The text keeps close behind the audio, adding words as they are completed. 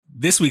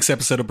This week's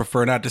episode of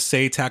Prefer Not to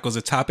Say tackles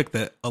a topic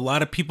that a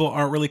lot of people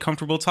aren't really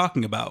comfortable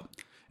talking about,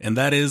 and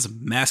that is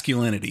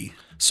masculinity.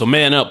 So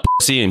man up,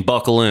 pussy, and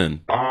buckle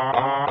in.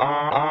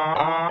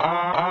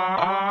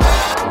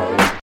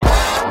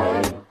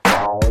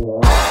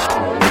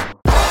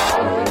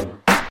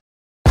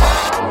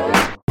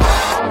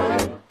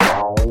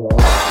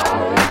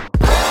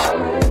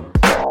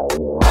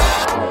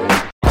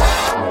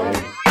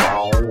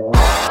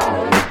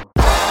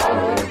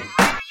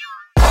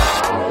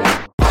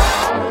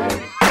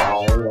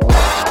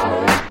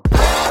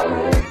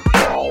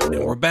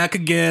 Back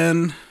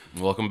again.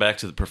 Welcome back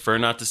to the Prefer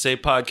Not to Say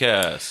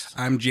podcast.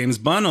 I'm James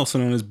Bunn, also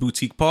known as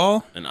Boutique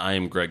Paul. And I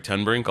am Greg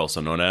Tenbrink,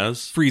 also known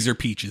as Freezer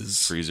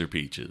Peaches. Freezer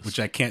Peaches. Which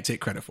I can't take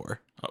credit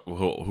for.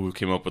 Who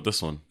came up with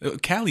this one?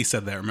 Callie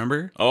said that,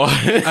 remember? Oh,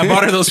 I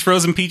bought her those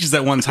frozen peaches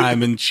at one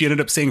time, and she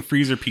ended up saying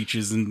Freezer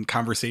Peaches in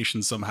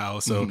conversation somehow.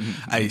 So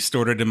I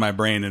stored it in my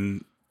brain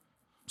and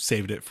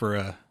saved it for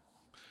a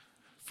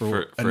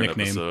nickname. An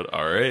episode.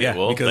 All right. Yeah,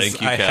 well, thank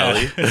you,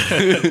 Callie.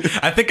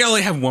 I think I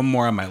only have one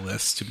more on my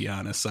list, to be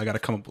honest. So I got to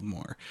come up with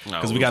more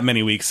because we got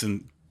many weeks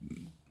in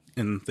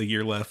the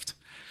year left.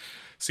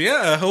 So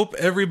yeah, I hope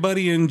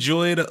everybody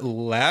enjoyed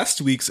last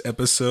week's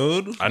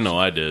episode. I know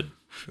I did.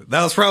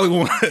 That was probably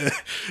one.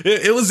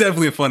 It was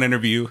definitely a fun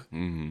interview.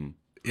 Mm-hmm.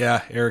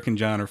 Yeah, Eric and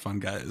John are fun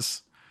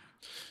guys.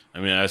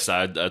 I mean, I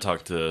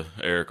talk to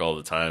Eric all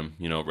the time,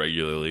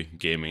 regularly,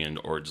 gaming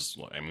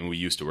we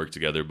used to work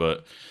together,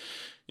 but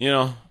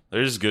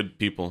they're just good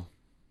people.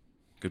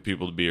 Good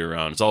people to be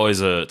around. It's always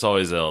a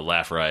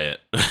laugh riot.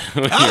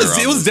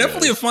 It was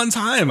definitely a fun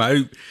time.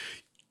 I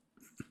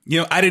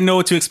didn't know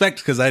what to expect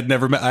because I'd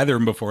never met either of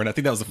them before, and I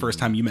think that was the first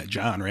time you met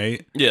John,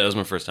 right? Yeah, that was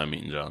my first time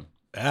meeting John.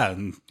 Yeah,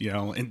 and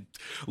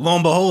lo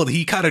and behold,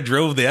 he kind of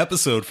drove the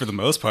episode for the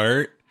most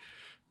part.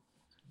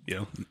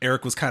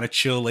 Eric was kind of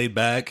chill, laid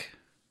back.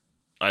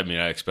 I mean,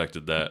 I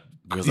expected that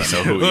because I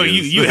know who he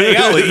is. You hang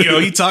out with,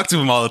 you talk to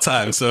him all the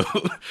time, so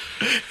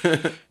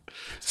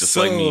just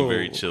like me,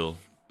 very chill.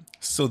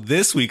 So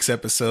this week's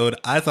episode,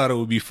 I thought it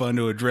would be fun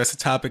to address a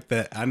topic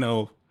that I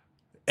know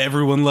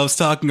everyone loves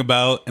talking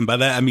about, and by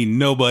that I mean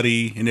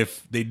nobody. And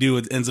if they do,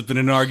 it ends up in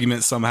an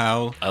argument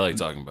somehow. I like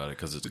talking about it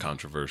because it's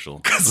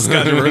controversial.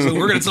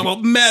 We're going to talk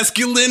about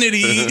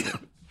masculinity,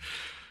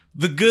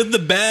 the good, the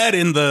bad,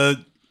 and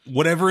the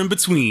whatever in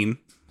between.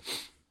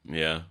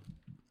 Yeah.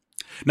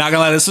 Not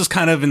gonna lie, this was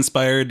kind of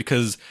inspired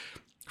because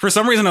for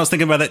some reason I was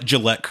thinking about that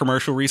Gillette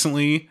commercial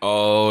recently.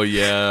 Oh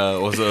yeah,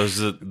 was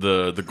it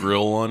the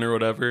grill one or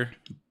whatever?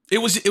 It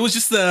was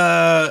just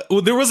there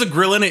was a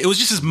grill in it. It was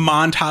just this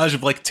montage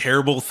of like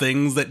terrible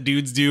things that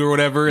dudes do or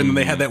whatever, and then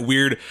they had that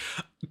weird,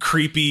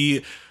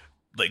 creepy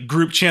like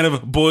group chant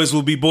of "boys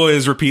will be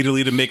boys"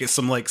 repeatedly to make it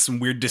some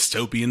weird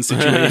dystopian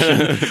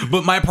situation.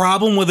 But my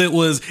problem with it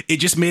was it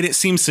just made it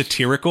seem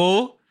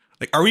satirical.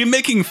 Like, are we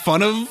making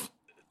fun of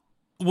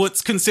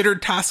what's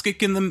considered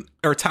toxic in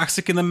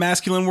the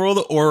masculine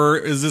world, or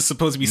is this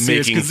supposed to be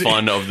serious? Making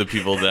fun of the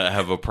people that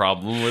have a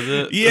problem with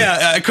it?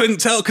 Yeah, I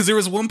couldn't tell because there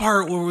was one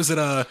part where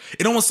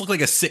it almost looked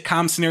like a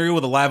sitcom scenario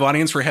with a live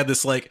audience where it had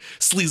this like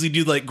sleazy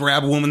dude like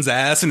grab a woman's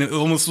ass, and it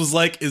almost was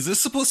like, is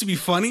this supposed to be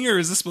funny or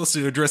is this supposed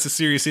to address a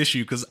serious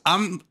issue? Because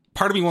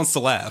part of me wants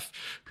to laugh.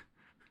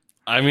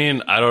 I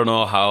mean, I don't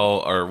know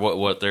how or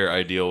what their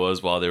ideal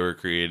was while they were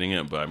creating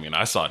it, but I mean,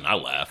 I saw it and I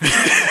laughed.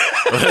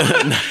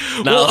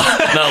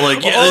 not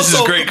like, yeah, this is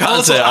great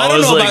content. I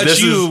don't know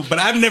about you, is... but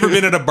I've never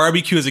been at a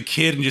barbecue as a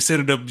kid and just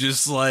ended up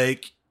just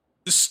like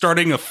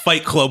starting a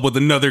fight club with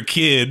another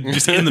kid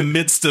just in the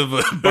midst of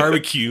a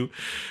barbecue.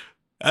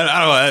 I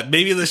don't know.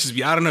 Maybe let's just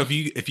be. I don't know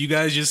if you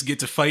guys just get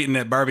to fighting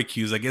at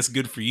barbecues. I guess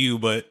good for you,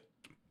 but.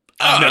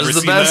 This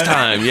is the best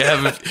time. You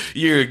have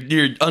you're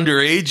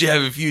underage. You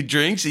have a few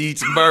drinks. You eat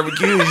some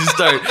barbecue. And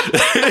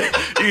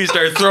you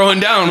start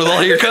throwing down with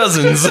all your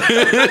cousins.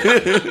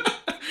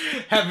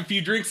 Have a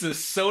few drinks of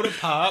soda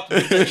pop,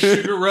 get that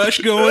sugar rush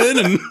going,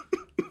 and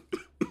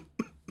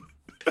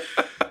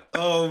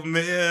oh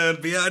man,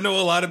 but yeah, I know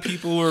a lot of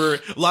people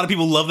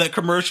love that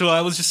commercial.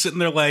 I was just sitting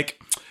there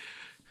like,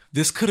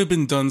 this could have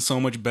been done so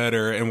much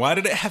better, and why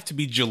did it have to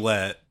be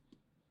Gillette?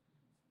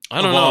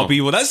 I don't know.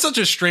 People. That's such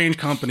a strange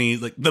company,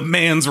 like the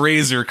man's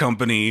razor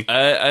company.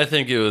 I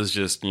think it was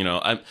just, when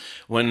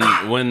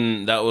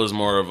that was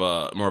more of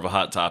a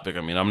hot topic.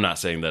 I mean, I'm not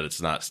saying that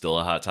it's not still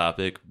a hot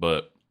topic,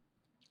 but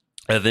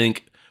I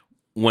think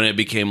when it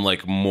became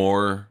like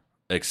more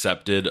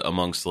accepted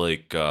amongst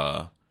like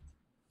the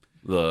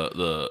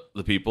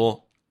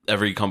people,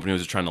 every company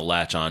was just trying to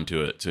latch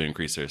onto it to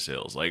increase their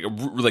sales. Like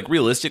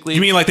realistically,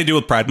 you mean like they do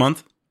with Pride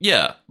Month?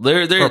 Yeah,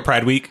 they're or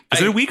Pride Week.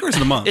 Is it a week or is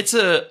it a month? I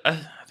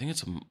think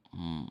it's a.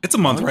 It's a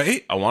month,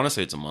 right? I want to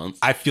say it's a month.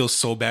 I feel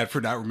so bad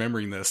for not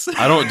remembering this.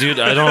 I don't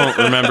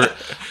remember.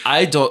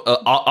 I don't,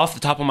 off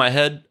the top of my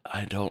head,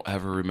 I don't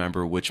ever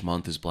remember which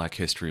month is Black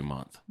History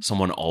Month.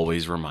 Someone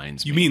always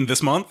reminds me. You mean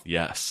this month?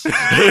 Yes.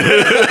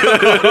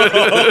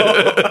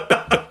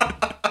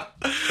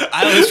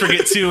 I always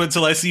forget too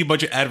until I see a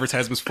bunch of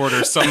advertisements for it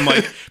or some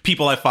like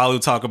people I follow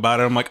talk about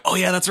it. I'm like, oh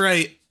yeah, that's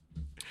right.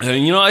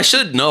 And, you know, I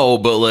should know,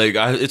 but like,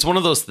 it's one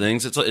of those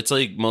things. It's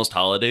like most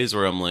holidays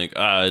where I'm like,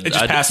 It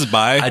just passes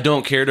by. I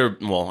don't care to.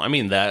 Well, I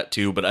mean that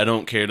too, but I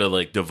don't care to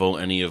like devote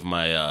any of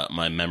my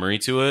my memory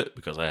to it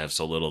because I have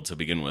so little to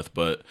begin with.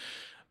 But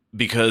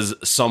because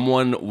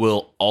someone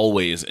will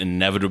always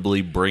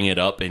inevitably bring it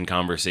up in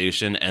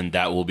conversation, and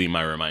that will be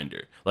my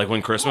reminder. Like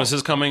when Christmas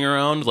is coming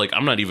around, like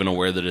I'm not even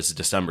aware that it's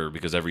December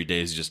because every day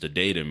is just a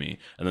day to me.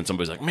 And then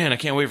somebody's like, "Man, I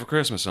can't wait for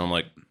Christmas," and I'm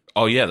like,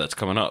 "Oh yeah, that's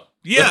coming up."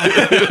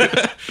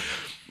 Yeah.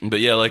 But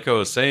yeah, like I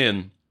was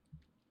saying,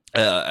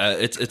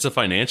 it's a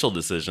financial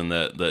decision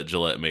that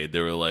Gillette made. They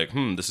were like,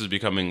 this is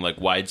becoming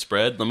like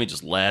widespread. Let me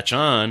just latch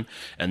on,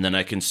 and then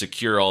I can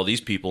secure all these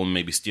people and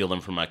maybe steal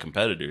them from my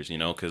competitors. You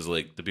know, because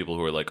like the people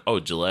who are like, oh,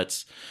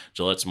 Gillette's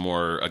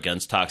more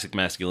against toxic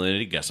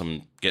masculinity. Guess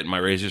I'm getting my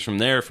razors from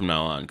there from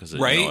now on. Because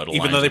right, you know,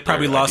 even though they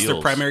probably lost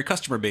their primary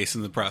customer base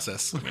in the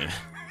process.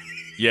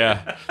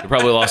 Yeah, they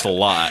probably lost a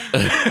lot.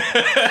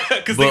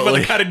 Because think about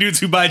the kind of dudes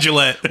who buy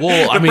Gillette.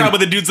 Well, I they're mean,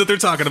 probably the dudes that they're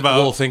talking about.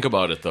 Well, think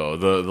about it though.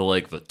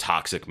 The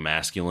toxic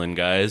masculine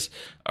guys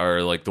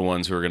are like the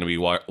ones who are going to be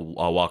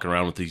walking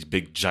around with these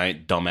big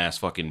giant dumbass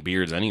fucking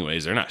beards.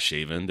 Anyways, they're not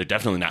shaving. They're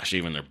definitely not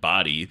shaving their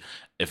body.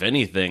 If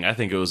anything, I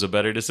think it was a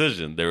better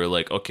decision. They were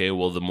like, okay,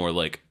 well, the more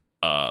like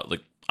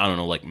I don't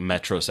know, like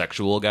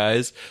metrosexual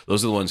guys.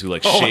 Those are the ones who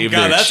like shave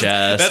their chest.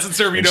 That's a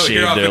term you don't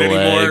hear often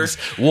anymore.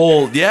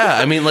 Well, yeah,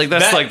 I mean, like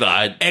that's like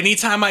the.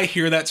 Anytime I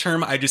hear that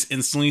term, I just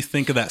instantly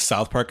think of that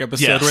South Park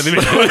episode Yes. where they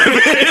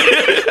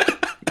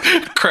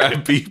make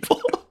crab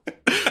people.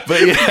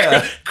 But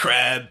yeah,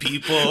 crab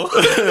people.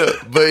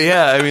 But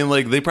yeah, I mean,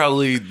 like they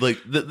probably like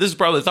this is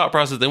probably the thought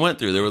process they went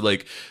through. They were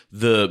like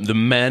the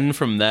men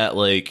from that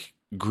like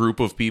group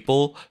of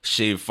people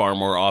shave far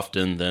more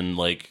often than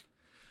like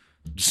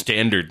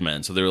standard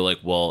men. So they were like,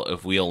 well,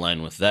 if we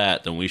align with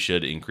that, then we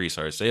should increase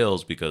our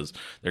sales because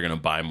they're going to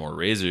buy more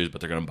razors, but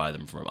they're going to buy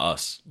them from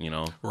us, you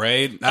know?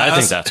 Right. I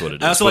think that's what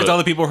it is. I also liked all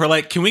the people who are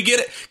like, can we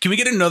get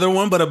another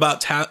one, but about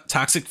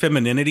toxic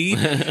femininity?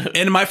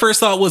 And my first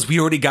thought was,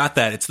 we already got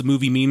that. It's the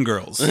movie Mean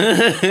Girls.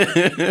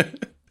 That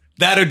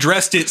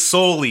addressed it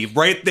solely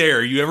right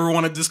there. You ever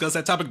want to discuss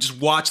that topic? Just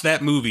watch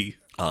that movie.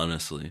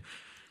 Honestly.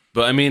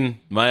 But I mean,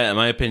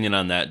 my opinion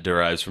on that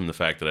derives from the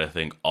fact that I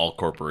think all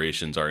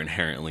corporations are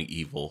inherently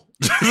evil.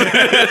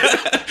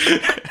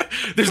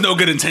 There's no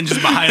good intentions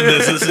behind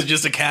this. This is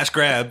just a cash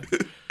grab.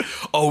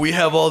 Oh, we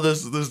have all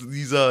these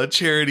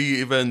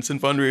charity events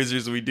and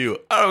fundraisers we do.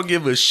 I don't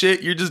give a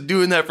shit. You're just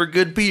doing that for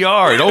good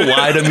PR. Don't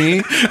lie to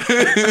me.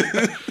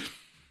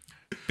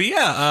 But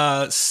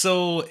yeah,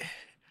 so,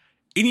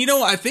 and you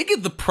know, I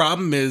think the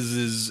problem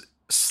is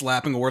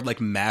slapping a word like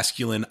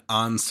masculine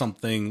on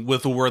something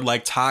with a word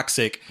like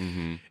toxic.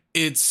 Mm-hmm.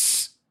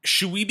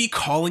 Should we be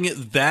calling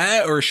it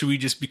that, or should we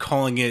just be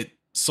calling it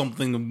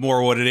something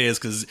more what it is?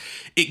 Because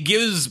it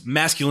gives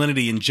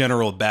masculinity in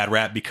general a bad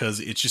rap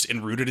because it's just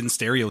enrooted in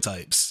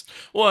stereotypes.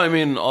 Well, I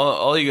mean,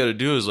 all you got to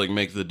do is like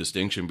make the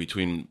distinction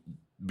between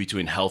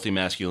healthy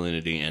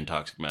masculinity and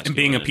toxic masculinity. And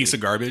being a piece of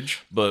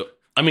garbage. But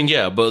I mean,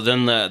 yeah, but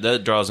then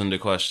that draws into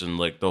question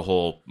like the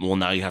whole, well,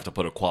 now you have to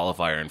put a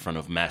qualifier in front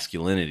of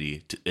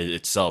masculinity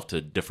itself to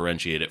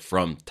differentiate it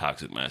from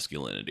toxic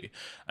masculinity.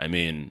 I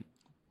mean,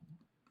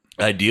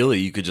 ideally,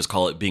 you could just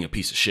call it being a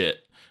piece of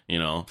shit. You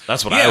know,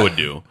 that's what I would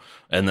do.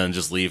 And then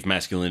just leave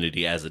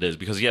masculinity as it is.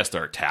 Because yes,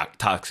 there are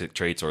toxic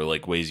traits or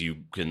like ways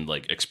you can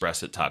like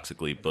express it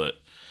toxically. But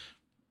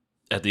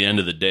at the end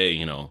of the day,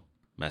 you know,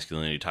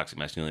 masculinity, toxic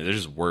masculinity, they're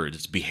just words.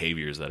 It's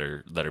behaviors that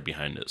are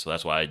behind it. So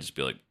that's why I just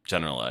be like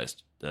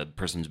generalized. That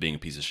person's being a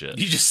piece of shit.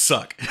 You just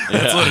suck.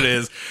 That's what it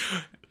is.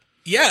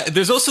 Yeah,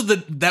 there's also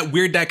that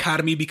weird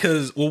dichotomy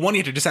because, well, one, you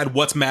have to decide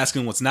what's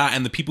masculine, what's not,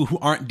 and the people who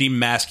aren't deemed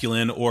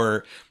masculine,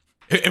 or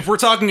if we're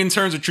talking in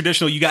terms of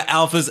traditional, you got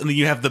alphas and then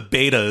you have the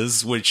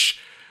betas, which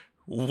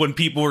when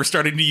people were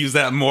starting to use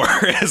that more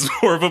as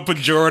more of a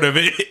pejorative,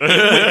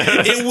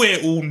 it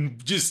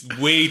went just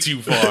way too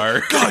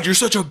far. God, you're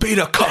such a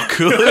beta cuck.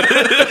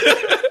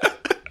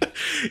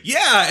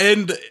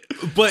 Yeah,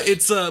 but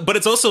it's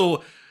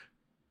also,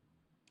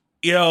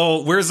 you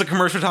know, where's the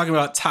commercial talking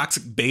about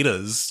toxic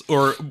betas,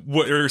 or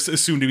what are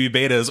assumed to be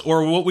betas,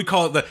 or what we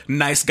call it the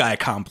nice guy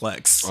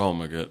complex? Oh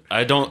my god.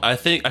 I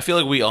feel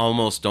like we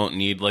almost don't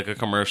need like a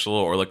commercial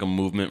or like a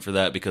movement for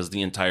that because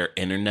the entire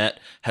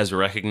internet has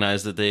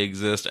recognized that they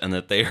exist and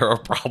that they are a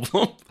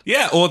problem.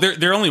 Yeah, well,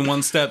 they're only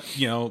one step,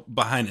 you know,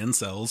 behind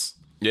incels.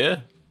 Yeah.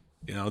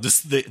 You know,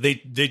 just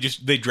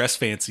they dress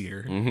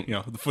fancier. Mm-hmm. You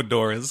know, the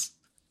fedoras.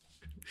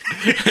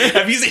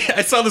 Have you seen?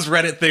 I saw this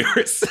Reddit thing where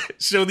it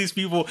showed these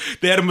people.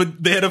 They had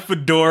a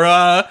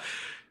fedora.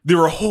 They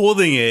were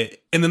holding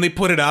it, and then they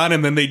put it on,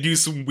 and then they do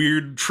some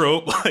weird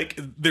trope. Like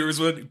there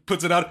was one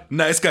puts it on.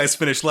 Nice guys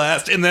finish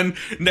last, and then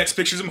next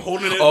picture's him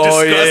holding it.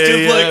 Disgusted,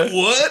 yeah. Like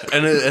what?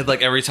 And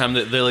like every time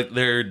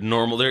they're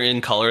normal, they're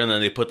in color, and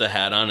then they put the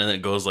hat on, and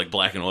it goes like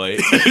black and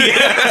white.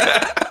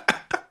 Yeah.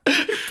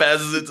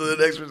 Passes it to the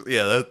next person.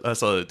 Yeah, I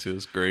saw that too.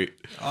 It's great.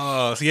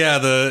 Oh, so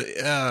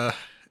yeah,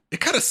 it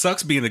kind of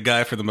sucks being a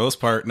guy for the most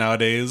part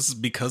nowadays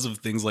because of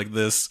things like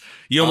this.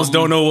 You almost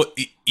don't know.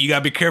 You got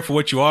to be careful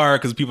what you are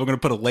because people are going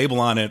to put a label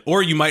on it,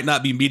 or you might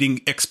not be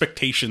meeting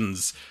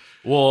expectations.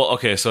 Well,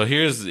 okay, so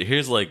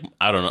here's like,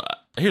 I don't know.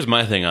 Here's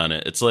my thing on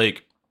it. It's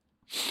like,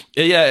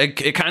 yeah,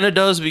 it kind of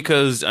does,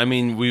 because I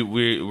mean,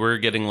 we're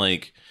getting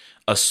like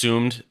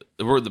assumed.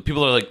 The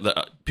people are like,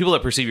 the people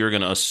that perceive you are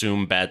going to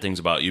assume bad things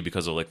about you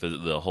because of like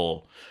the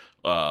whole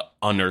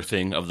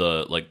unearthing of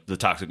the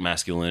toxic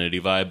masculinity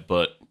vibe.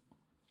 But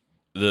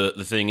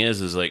the thing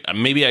is like,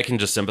 maybe I can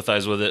just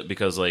sympathize with it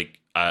because like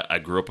I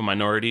grew up a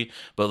minority,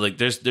 but like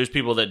there's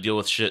people that deal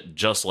with shit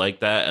just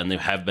like that, and they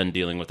have been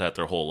dealing with that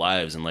their whole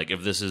lives. And like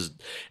if this is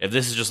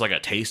just like a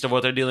taste of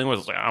what they're dealing with,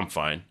 it's like, I'm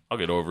fine, I'll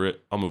get over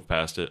it, I'll move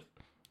past it.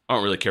 I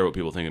don't really care what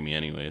people think of me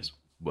anyways.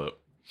 But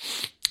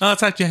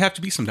that's how you have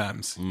to be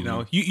sometimes. You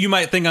know, you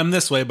might think I'm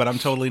this way, but I'm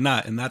totally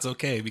not, and that's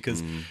okay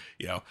because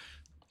you know,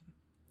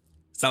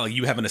 it's not like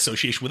you have an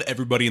association with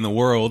everybody in the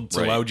world,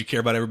 so why would you care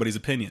about everybody's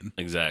opinion?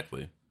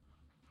 Exactly.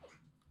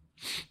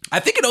 I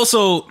think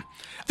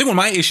one of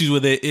my issues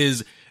with it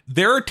is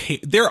there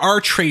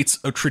are traits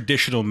of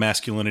traditional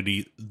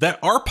masculinity that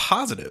are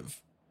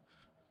positive.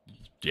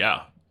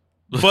 Yeah.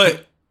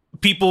 But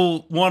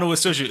people want to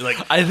associate, like,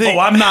 I think,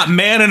 I'm not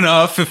man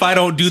enough if I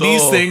don't do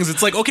these things.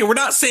 It's like, okay, we're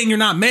not saying you're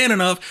not man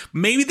enough.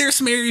 Maybe there's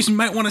some areas you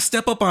might want to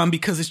step up on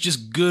because it's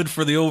just good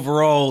for the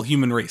overall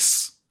human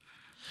race.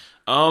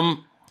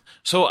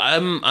 So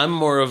I'm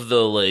more of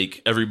the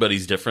like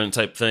everybody's different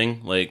type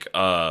thing. Like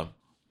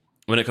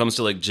when it comes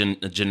to like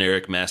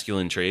generic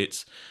masculine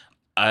traits,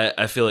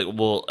 I feel like,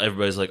 well,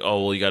 everybody's like,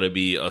 oh, well, you got to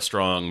be a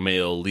strong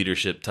male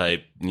leadership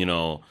type, you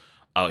know,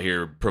 out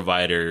here,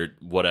 provider,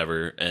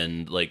 whatever.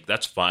 And like,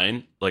 that's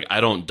fine. Like,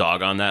 I don't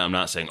dog on that. I'm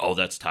not saying, oh,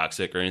 that's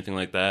toxic or anything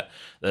like that.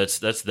 That's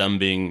them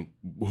being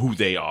who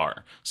they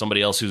are.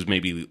 Somebody else who's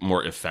maybe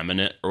more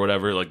effeminate or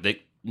whatever, like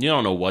you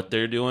don't know what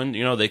they're doing.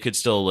 You know, they could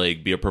still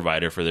like be a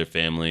provider for their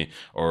family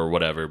or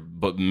whatever,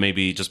 but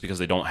maybe just because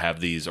they don't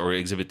have these or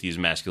exhibit these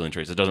masculine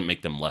traits, it doesn't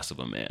make them less of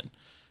a man.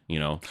 You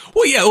know?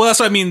 Well, yeah. Well, that's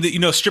what I mean. You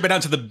know, strip it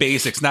down to the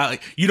basics. Not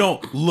like you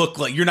don't look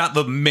like you're not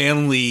the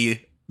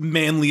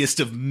manliest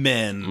of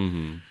men.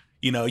 Mm-hmm.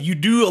 You know, you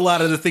do a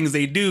lot of the things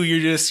they do. You're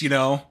just, you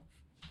know,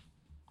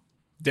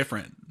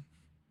 different.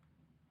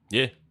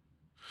 Yeah.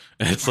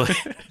 It's like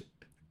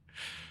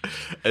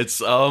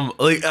it's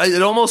like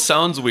it almost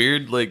sounds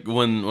weird like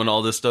when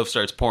all this stuff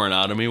starts pouring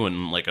out of me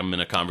when like I'm in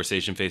a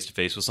conversation face to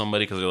face with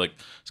somebody, because they're like,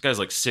 this guy's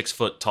like 6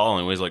 foot tall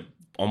and weighs like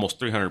almost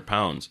 300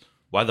 pounds.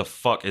 Why the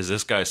fuck is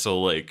this guy so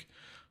like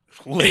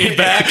laid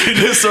back?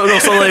 so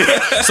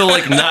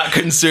like not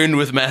concerned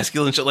with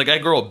masculine shit? Like, I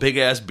grow a big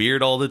ass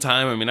beard all the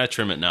time. I mean, I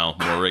trim it now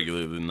more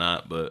regularly than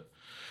not, but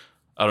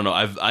I don't know.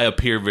 I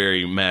appear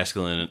very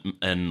masculine,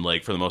 and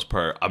like for the most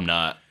part, I'm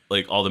not.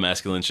 Like all the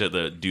masculine shit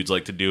that dudes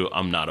like to do,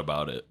 I'm not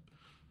about it.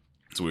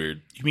 It's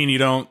weird. You mean you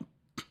don't?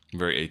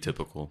 Very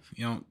atypical.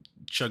 You don't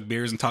chug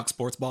beers and talk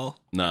sports ball?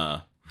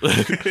 Nah.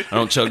 I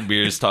don't chug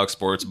beers, talk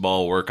sports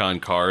ball, work on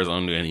cars. I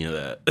don't do any of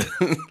that.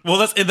 Well,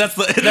 that's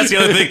the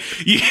other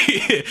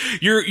thing.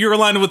 You're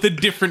aligned with a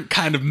different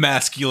kind of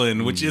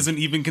masculine, which isn't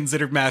even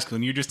considered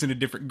masculine. You're just in a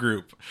different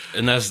group.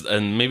 And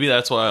maybe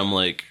that's why I'm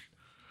like,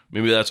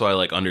 maybe that's why I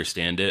like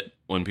understand it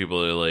when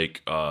people are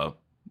like,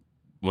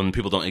 when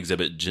people don't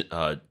exhibit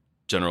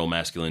general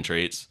masculine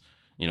traits,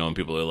 you know, and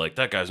people are like,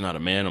 that guy's not a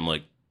man. I'm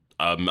like,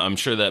 I'm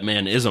sure that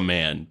man is a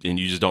man, and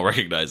you just don't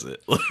recognize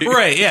it.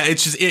 Right? Yeah,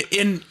 it's just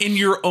in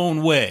your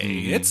own way.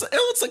 Mm-hmm.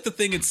 It's like the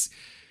thing. It's,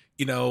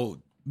 you know,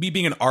 me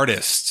being an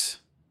artist.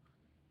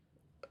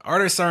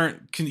 Artists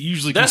aren't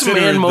usually that's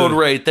man mode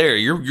right there.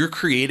 You're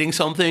creating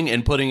something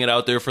and putting it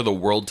out there for the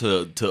world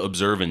to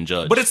observe and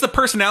judge. But it's the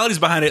personalities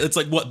behind it. It's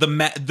like what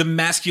the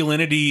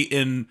masculinity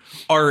in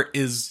art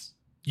is.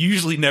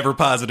 Usually never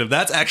positive.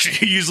 That's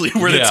actually usually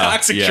where the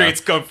toxic traits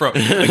come from.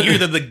 Like, you're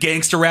either the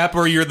gangster rapper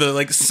or you're the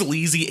like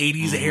sleazy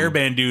 80s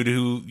hairband dude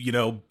who, you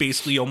know,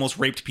 basically almost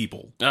raped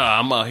people.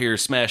 I'm out here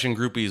smashing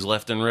groupies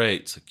left and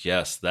right. It's like,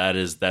 yes, that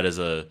is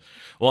a,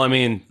 well, I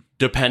mean,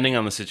 depending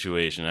on the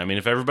situation. I mean,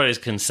 if everybody's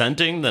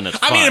consenting, then it's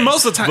fine. I mean,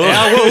 most of the time,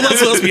 well,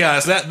 let's be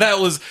honest. That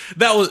was,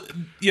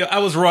 you know, I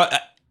was wrong.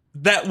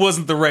 That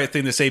wasn't the right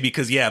thing to say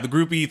because, the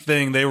groupie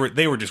thing, they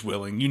were just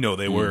willing. You know,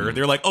 they were.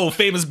 They're like, oh,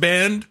 famous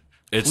band.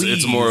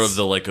 It's more of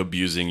the like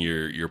abusing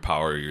your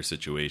power, your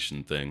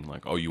situation thing.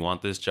 Like, oh, you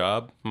want this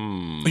job? You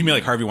mean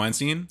like Harvey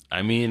Weinstein?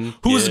 I mean,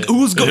 who's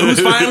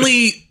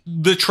finally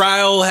the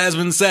trial has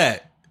been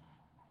set.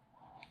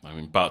 I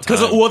mean, about time.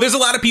 Because there's a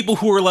lot of people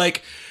who are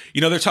like, you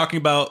know, they're talking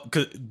about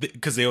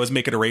because they always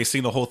make it a race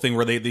thing. The whole thing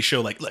where they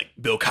show like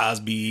Bill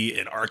Cosby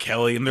and R.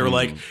 Kelly, and they're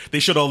like, they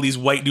showed all these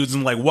white dudes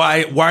and like,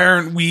 why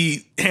aren't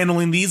we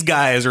handling these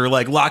guys or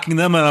like locking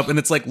them up? And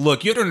it's like,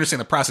 look, you have to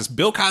understand the process.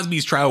 Bill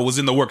Cosby's trial was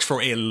in the works for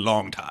a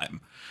long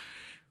time.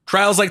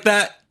 Trials like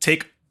that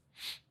take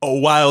a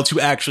while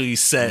to actually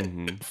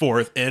set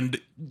forth,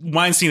 and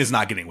Weinstein is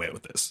not getting away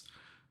with this.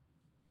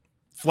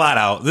 Flat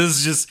out. This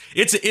is just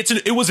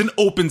it was an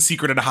open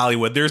secret in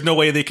Hollywood. There's no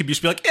way they could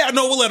just be like, yeah,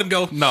 no, we'll let him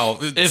go. No.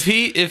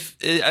 If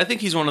I think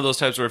he's one of those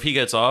types where if he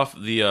gets off,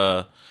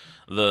 the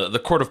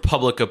court of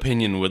public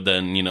opinion would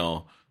then,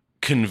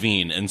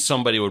 convene and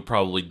somebody would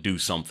probably do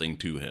something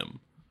to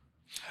him.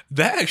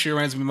 That actually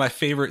reminds me of my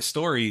favorite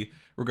story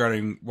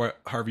regarding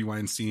Harvey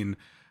Weinstein.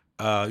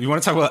 You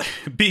want to talk about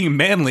being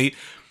manly?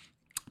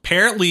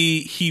 Apparently,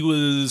 he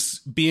was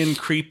being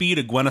creepy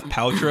to Gwyneth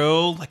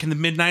Paltrow, like in the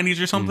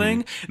mid-90s or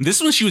something. And this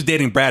is when she was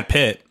dating Brad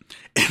Pitt.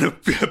 And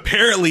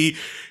apparently,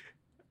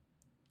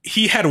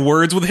 he had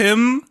words with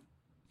him.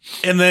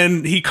 And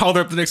then he called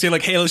her up the next day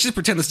like, hey, let's just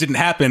pretend this didn't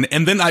happen.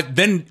 And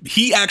then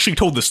he actually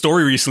told the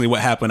story recently what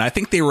happened. I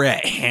think they were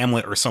at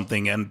Hamlet or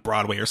something and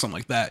Broadway or something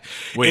like that.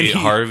 Wait,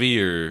 Harvey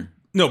or...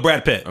 No,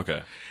 Brad Pitt.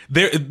 Okay.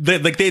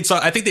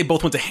 I think they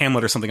both went to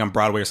Hamlet or something on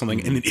Broadway or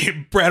something.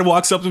 And Brad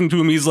walks up to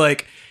him. He's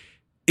like,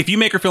 if you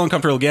make her feel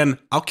uncomfortable again,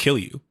 I'll kill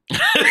you.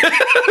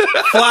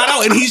 Flat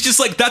out. And he's just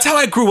like, that's how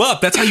I grew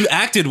up. That's how you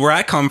acted where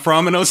I come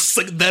from. And I was just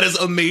like, that is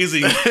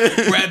amazing.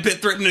 Brad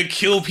Pitt threatening to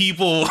kill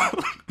people.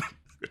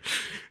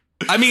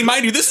 I mean,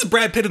 mind you, this is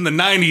Brad Pitt in the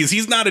 90s.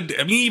 He's not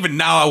even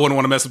now I wouldn't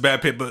want to mess with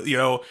Brad Pitt, but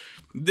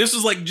this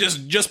was like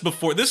just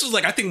before. This was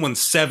like I think when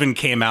Seven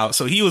came out,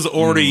 so he was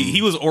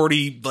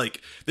already like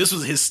this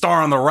was his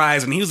star on the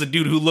rise, and he was a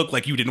dude who looked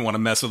like you didn't want to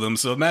mess with him.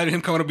 So imagine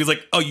him coming up, he's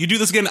like, "Oh, you do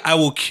this again, I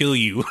will kill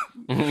you,"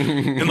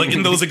 and like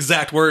in those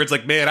exact words,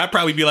 like man, I'd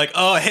probably be like,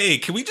 "Oh, hey,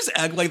 can we just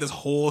act like this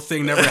whole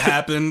thing never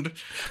happened?"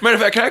 Matter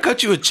of fact, can I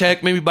cut you a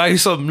check? Maybe buy you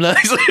something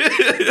nice.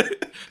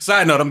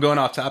 Side note, I'm going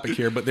off topic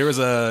here, but there was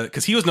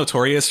because he was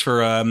notorious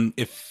for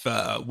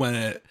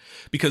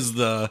because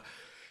the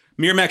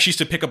Miramax used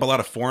to pick up a lot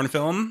of foreign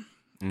film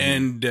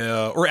and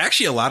or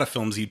actually a lot of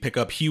films he'd pick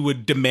up. He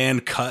would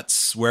demand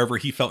cuts wherever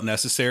he felt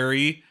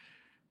necessary.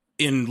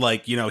 In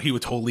like he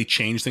would totally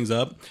change things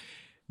up.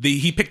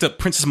 He picked up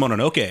Princess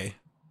Mononoke,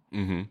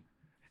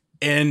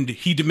 and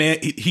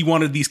he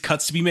wanted these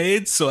cuts to be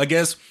made. So I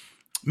guess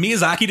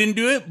Miyazaki didn't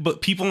do it,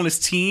 but people on his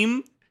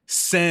team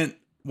sent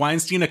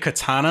Weinstein a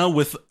katana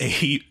with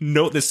a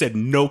note that said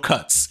no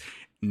cuts.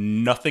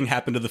 Nothing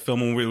happened to the film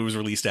when it was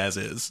released as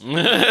is.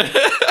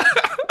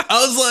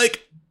 I was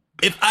like,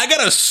 if I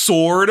got a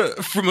sword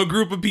from a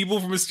group of people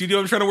from a studio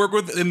I'm trying to work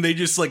with and they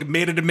just like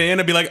made a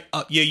demand, I'd be like,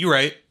 yeah, you're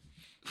right.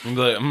 I'm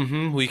like,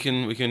 we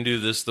can do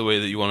this the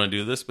way that you want to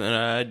do this, but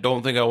I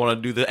don't think I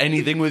want to do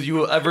anything with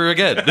you ever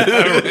again.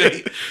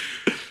 Right?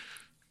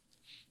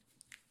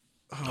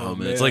 Oh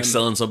man, it's like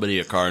selling somebody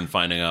a car and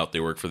finding out they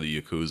work for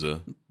the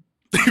Yakuza.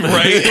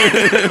 Right?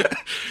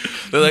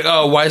 They're like,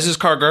 oh, why is this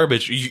car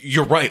garbage?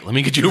 You're right. Let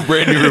me get you a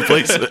brand new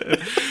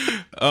replacement.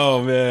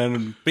 Oh,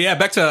 man. But yeah,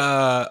 back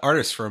to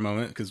artists for a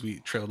moment because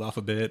we trailed off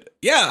a bit.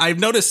 Yeah, I've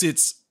noticed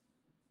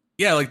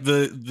like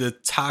the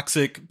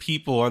toxic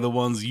people are the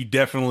ones you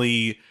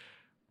definitely...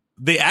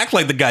 They act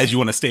like the guys you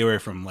want to stay away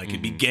from. Like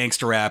it'd be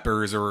gangster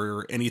rappers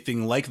or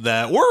anything like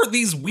that. Or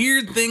these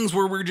weird things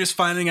where we're just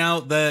finding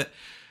out that...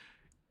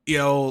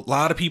 a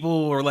lot of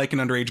people are liking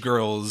underage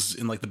girls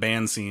in like the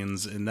band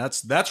scenes, and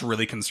that's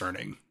really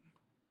concerning.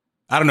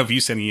 I don't know if you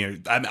send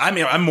any. I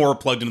mean, I'm more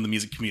plugged into the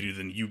music community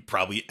than you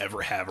probably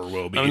ever have or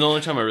will be. I mean, the only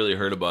time I really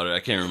heard about it,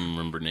 I can't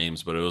remember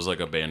names, but it was like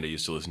a band I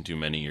used to listen to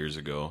many years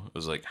ago. It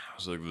was like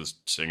this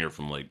singer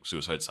from like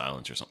Suicide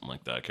Silence or something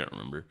like that. I can't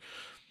remember.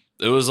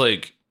 It was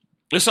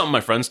something my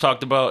friends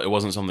talked about. It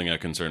wasn't something I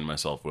concerned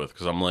myself with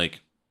because I'm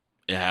like,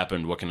 it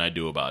happened. What can I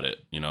do about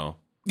it? Yeah.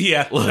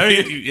 Yeah.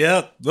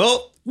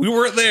 Well, we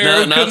weren't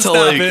there. Not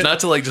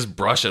to just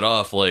brush it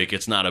off like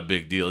it's not a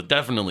big deal. It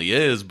definitely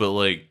is, but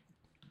like,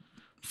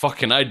 fuck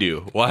can I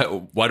do?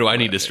 Why do I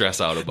need to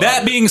stress out about it?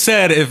 That being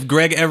said, if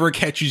Greg ever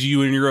catches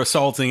you and you're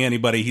assaulting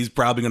anybody, he's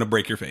probably going to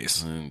break your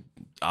face.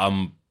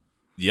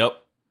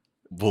 Yep.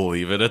 We'll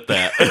leave it at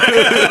that.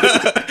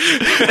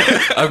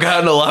 I've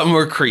gotten a lot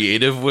more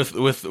creative with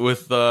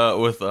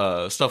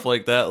stuff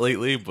like that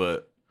lately,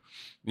 but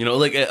the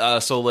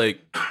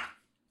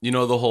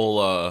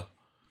whole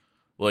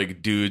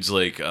like dudes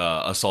like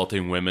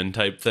assaulting women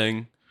type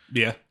thing.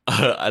 Yeah.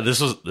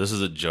 This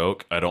is a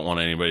joke. I don't want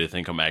anybody to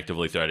think I'm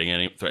actively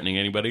threatening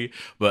anybody,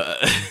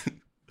 but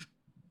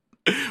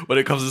when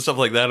it comes to stuff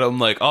like that, I'm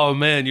like, oh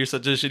man, you're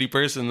such a shitty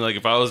person. Like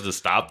if I was to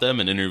stop them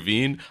and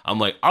intervene, I'm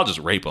like, I'll just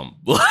rape them.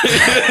 You're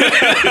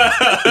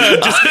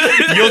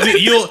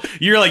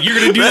like, you're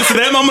gonna do this to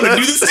them, I'm gonna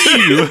do this to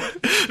you.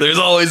 There's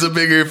always a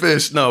bigger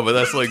fish. No, but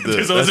that's like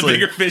there's always a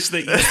bigger fish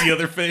that eats the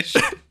other fish.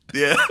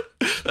 Yeah,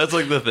 that's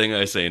like the thing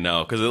I say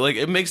now because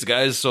it makes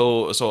guys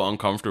so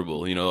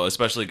uncomfortable,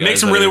 especially guys.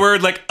 Makes them really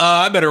worried. Like,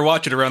 I better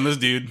watch it around this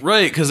dude,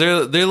 right? Because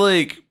they're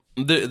like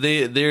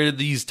they're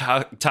these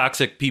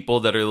toxic people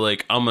that are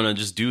like, I'm gonna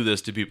just do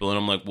this to people, and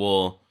I'm like,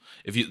 well,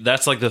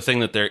 that's like the thing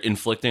that they're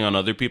inflicting on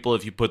other people.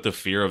 If you put the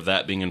fear of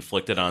that being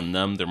inflicted on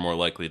them, they're more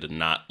likely to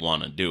not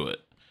want to do it.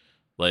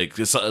 Like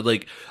it's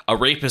like a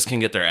rapist can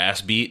get their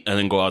ass beat and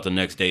then go out the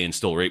next day and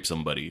still rape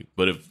somebody,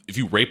 but if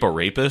you rape a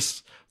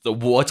rapist,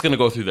 what's going to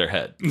go through their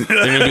head? They're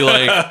going to be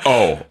like,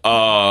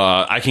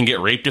 I can get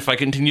raped if I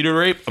continue to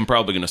rape. I'm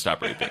probably going to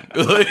stop raping.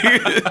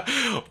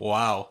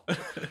 Wow.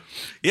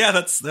 Yeah,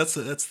 that's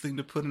the thing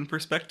to put in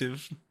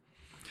perspective.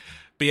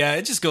 But yeah,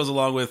 it just goes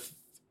along with.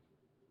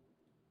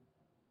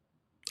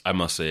 I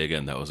must say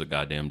again, that was a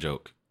goddamn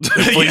joke.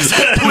 Please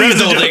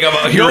don't think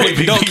about your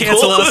raping Don't people.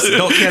 cancel us.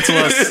 Don't cancel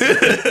us.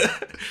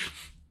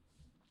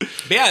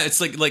 But yeah,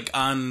 it's like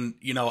on,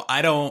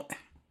 I don't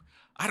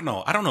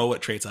know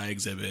what traits I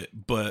exhibit,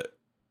 but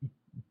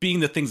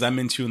being the things I'm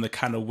into and the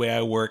kind of way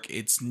I work,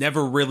 it's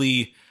never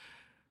really,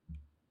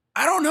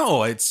 I don't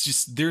know. It's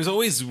just, there's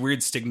always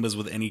weird stigmas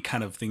with any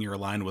kind of thing you're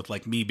aligned with.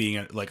 Like me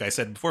being, like I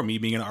said before, me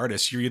being an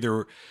artist, you're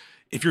either,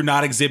 if you're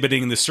not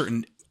exhibiting the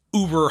certain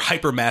uber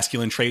hyper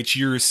masculine traits,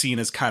 you're seen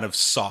as kind of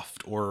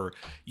soft, or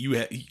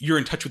you're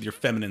in touch with your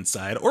feminine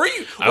side, or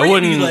I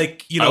wouldn't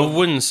like, I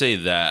wouldn't say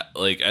that,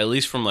 like, at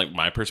least from like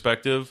my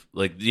perspective,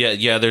 like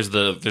there's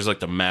like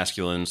the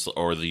masculine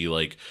or the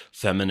like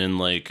feminine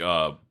like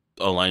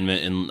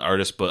alignment in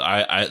artists, but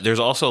I there's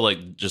also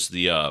like just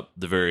the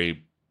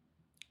very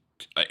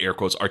air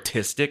quotes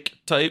artistic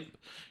type,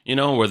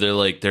 where they're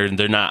like they're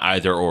not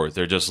either or,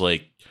 they're just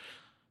like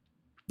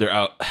they're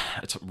out.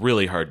 It's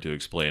really hard to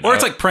explain. Or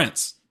it's like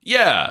Prince.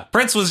 Yeah,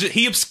 Prince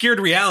he obscured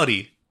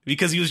reality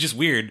because he was just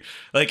weird.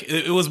 Like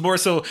it was more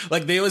so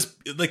like they always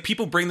like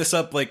people bring this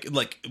up like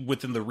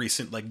within the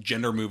recent like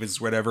gender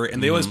movements or whatever,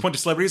 and they always point to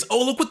celebrities.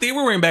 Oh, look what they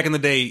were wearing back in the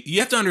day. You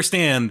have to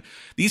understand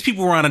these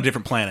people were on a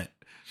different planet.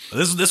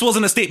 This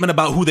wasn't a statement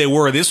about who they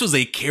were. This was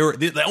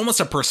almost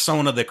a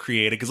persona they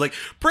created. Because like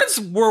Prince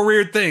wore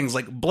weird things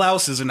like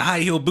blouses and high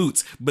heel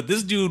boots, but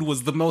this dude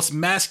was the most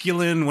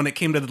masculine when it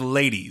came to the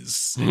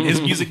ladies.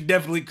 His music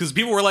definitely, because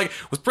people were like,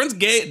 was Prince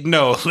gay?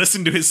 No,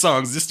 listen to his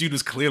songs. This dude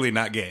was clearly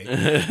not gay.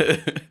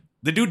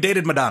 The dude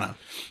dated Madonna.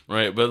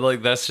 Right, but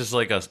like that's just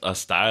like a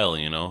style,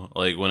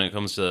 Like when it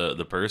comes to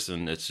the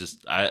person, it's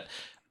just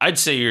I'd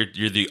say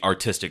you're the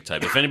artistic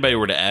type. If anybody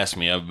were to ask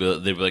me,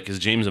 they'd be like, "Is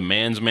James a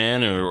man's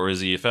man or is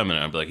he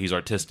effeminate?" I'd be like, "He's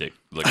artistic."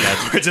 Like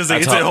it's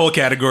a whole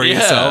category.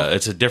 Yeah,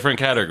 it's a different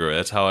category.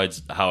 That's how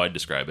I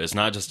describe it. It's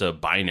not just a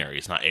binary.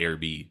 It's not A or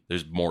B.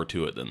 There's more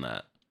to it than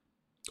that.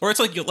 Or it's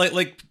like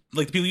the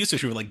people used to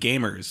shoot like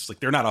gamers. Like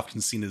they're not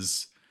often seen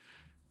as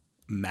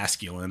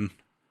masculine.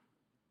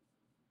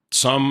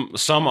 Some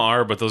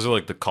are, but those are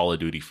like the Call of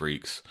Duty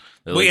freaks.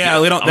 Well, like, yeah,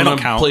 they don't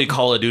count. Play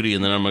Call of Duty,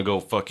 and then I'm gonna go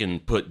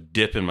fucking put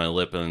dip in my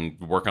lip and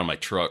work on my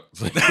truck.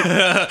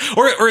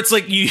 or it's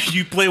like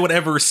you play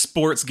whatever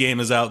sports game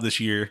is out this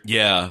year.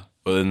 Yeah,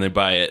 but then they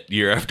buy it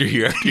year after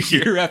year after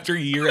year after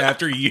year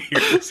after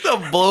year.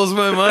 Stuff blows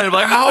my mind. I'm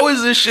like, how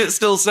is this shit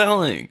still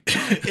selling?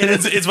 And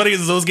it's funny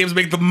because those games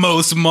make the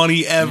most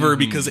money ever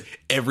because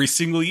every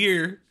single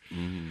year.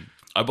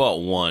 I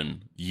bought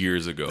one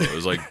years ago. It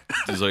was like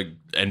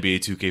NBA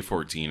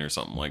 2K14 or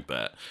something like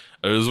that.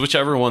 It was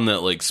whichever one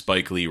that like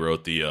Spike Lee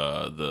wrote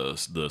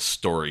the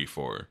story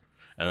for,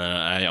 and then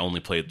I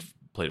only played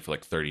it for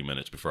like 30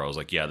 minutes before I was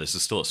like, yeah, this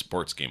is still a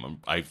sports game.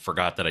 I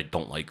forgot that I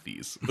don't like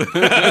these.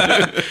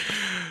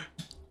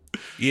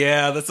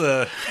 Yeah,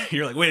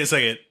 you're like, wait a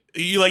second.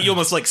 You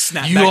almost like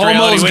snapped you back to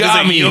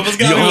reality. You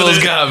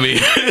almost got me.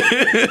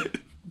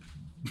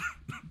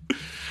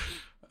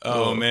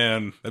 Oh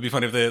man, that'd be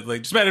funny if they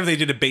just imagine if they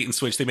did a bait and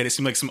switch. They made it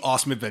seem like some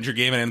awesome adventure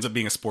game and it ends up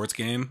being a sports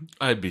game.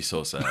 I'd be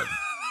so sad.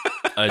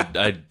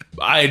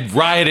 I'd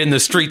riot in the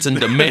streets and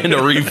demand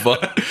a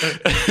refund.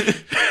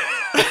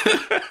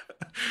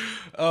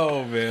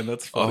 Oh man,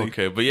 that's funny.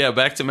 Okay, but yeah,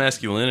 back to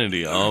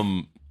masculinity.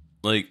 I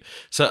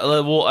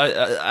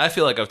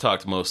feel like I've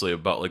talked mostly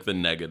about like the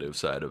negative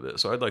side of it,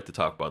 so I'd like to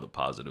talk about the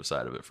positive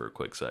side of it for a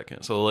quick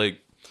second. So like,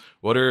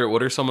 what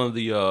are some of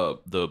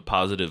the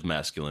positive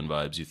masculine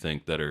vibes you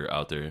think that are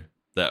out there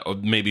that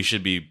maybe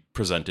should be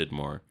presented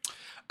more?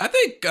 I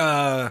think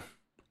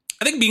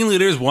being a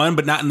leader is one,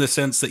 but not in the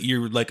sense that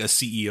you're like a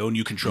CEO and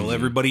you control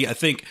everybody. I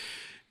think,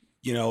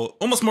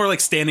 almost more like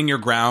standing your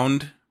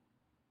ground.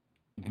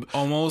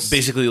 Almost.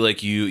 Basically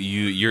like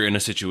you're in a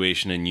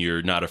situation and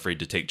you're not afraid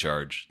to take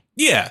charge.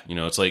 Yeah.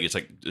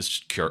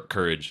 It's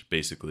courage,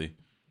 basically.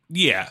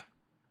 Yeah.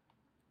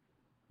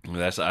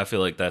 I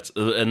feel like that's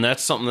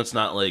something that's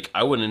not like,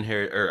 I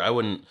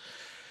wouldn't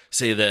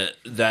say that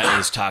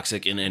is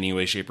toxic in any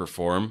way, shape, or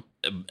form.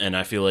 And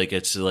I feel like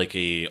it's like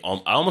I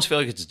almost feel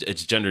like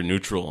it's gender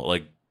neutral.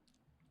 Like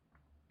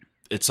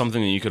it's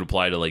something that you could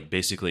apply to like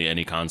basically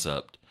any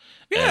concept.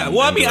 Yeah, I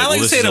like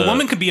to say that a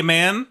woman could be a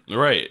man,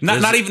 right?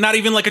 Not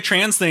even like a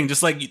trans thing.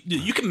 Just like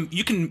you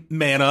can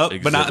man up,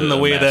 but not in the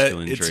way that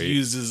it's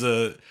used as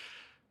a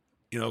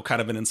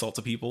kind of an insult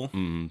to people.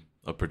 Mm-hmm.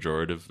 A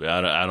pejorative.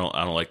 I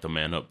don't like the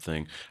man up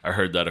thing. I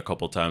heard that a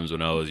couple times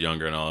when I was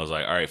younger, and I was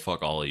like, all right,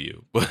 fuck all of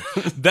you.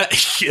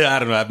 I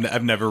don't know.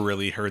 I've never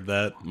really heard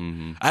that.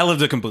 Mm-hmm. I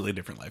lived a completely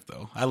different life,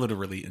 though. I have a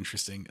really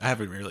interesting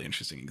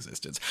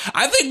existence.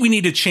 I think we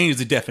need to change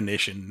the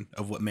definition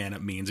of what man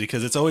up means,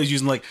 because it's always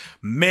using like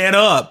man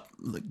up.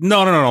 Like,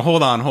 no.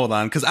 Hold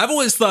on. Because I've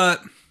always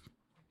thought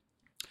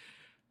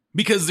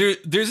Because there's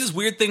this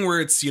weird thing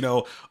where it's,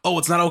 oh,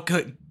 it's not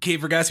okay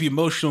for guys to be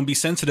emotional and be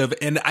sensitive.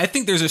 And I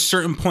think there's a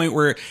certain point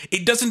where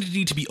it doesn't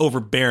need to be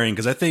overbearing,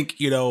 because I think,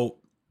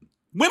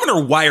 women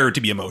are wired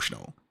to be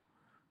emotional.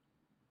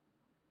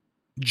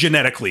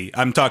 Genetically.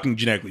 I'm talking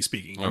genetically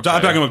speaking. Okay.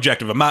 I'm talking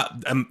objective.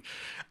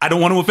 I don't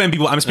want to offend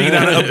people. I'm speaking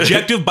on an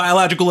objective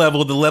biological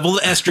level, the level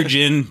of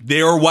estrogen.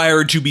 They are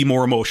wired to be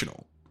more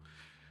emotional.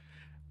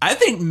 I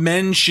think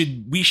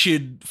we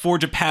should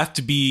forge a path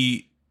to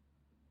be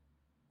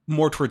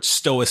more towards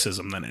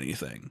stoicism than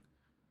anything.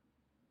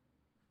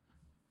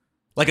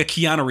 Like a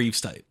Keanu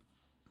Reeves type.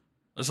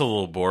 That's a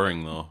little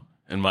boring, though,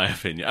 in my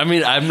opinion. I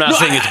mean, I'm not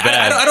saying it's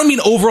bad. I don't mean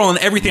overall in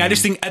everything. I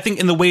think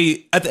in the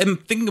way, I'm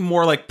thinking of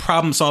more like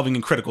problem solving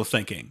and critical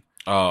thinking.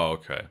 Oh,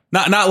 okay.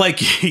 Not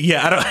like,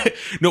 yeah,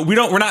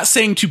 we're not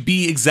saying to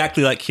be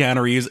exactly like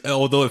Keanu Reeves,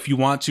 although if you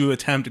want to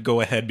attempt,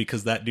 go ahead,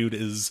 because that dude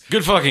is...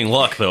 Good fucking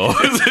luck, though.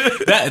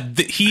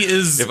 He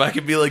is... If I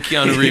could be like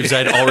Keanu Reeves,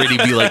 I'd already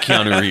be like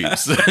Keanu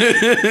Reeves.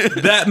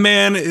 That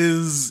man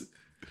is...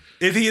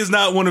 If he is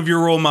not one of your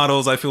role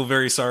models, I feel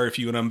very sorry for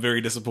you, and I'm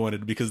very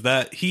disappointed, because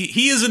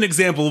he is an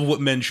example of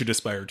what men should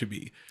aspire to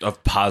be.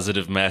 Of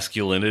positive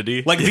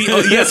masculinity? Like of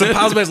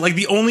positive. Like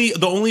the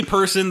only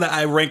person that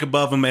I rank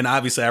above him, and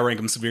obviously I rank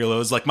him severe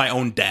low, is like my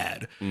own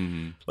dad.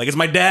 Mm-hmm. Like, it's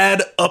my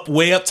dad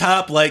way up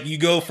top. Like, you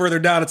go further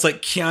down, it's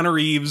like Keanu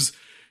Reeves,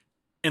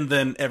 and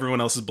then everyone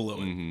else is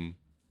below it. Mm-hmm.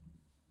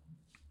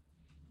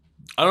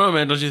 I don't know,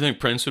 man. Don't you think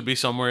Prince would be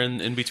somewhere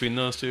in between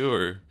those two,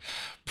 or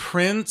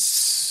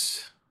Prince?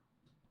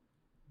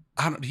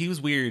 He was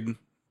weird.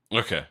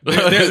 Okay.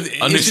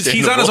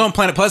 He's on his own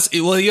planet. Plus,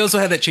 he also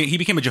had that change. He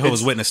became a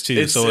Jehovah's Witness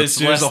too. So there's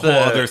a whole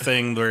other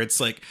thing where it's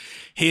like,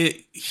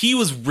 he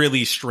was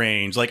really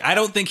strange. Like, I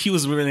don't think he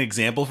was really an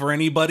example for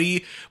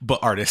anybody but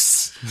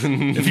artists.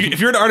 If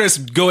you're an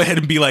artist, go ahead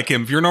and be like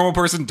him. If you're a normal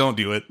person, don't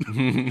do it.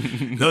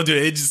 Don't do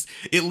it.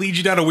 It leads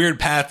you down a weird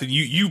path, and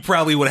you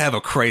probably would have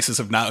a crisis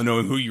of not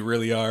knowing who you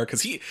really are.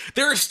 Because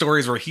there are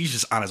stories where he's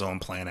just on his own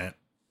planet.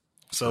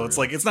 So it's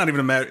like, it's not even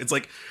a matter. It's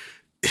like,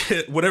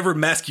 whatever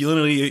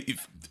masculinity,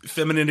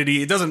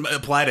 femininity, it doesn't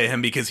apply to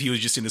him, because he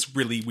was just in this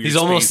really weird. He's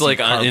almost like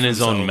in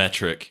his own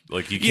metric.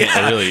 Like, you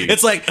can't really.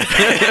 It's like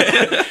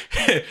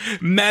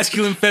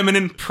masculine,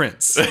 feminine,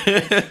 Prince. See,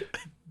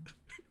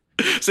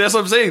 that's what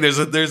I'm saying.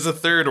 There's a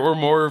third or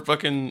more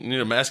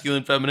fucking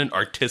masculine, feminine,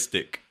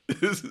 artistic.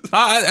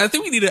 I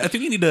think we need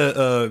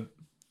to.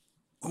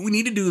 What we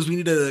need to do is we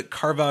need to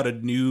carve out a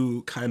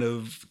new kind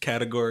of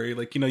category.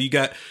 Like, you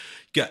got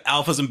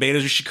alphas and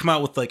betas. You should come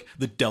out with like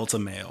the delta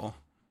male.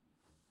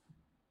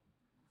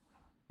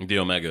 The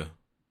Omega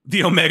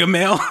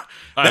male.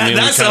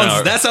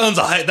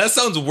 That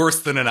sounds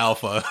worse than an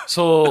alpha.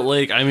 So,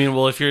 like, I mean,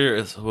 well, if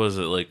you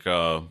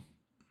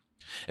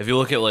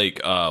look at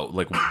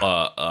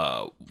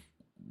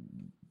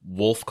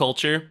wolf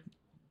culture,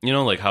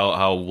 like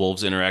how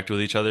wolves interact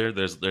with each other.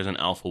 There's an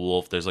alpha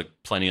wolf. There's like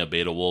plenty of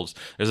beta wolves.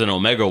 There's an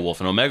omega wolf.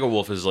 An omega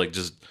wolf is like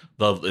the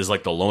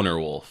loner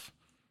wolf.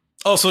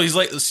 Oh, so he's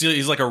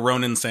like a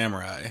Ronin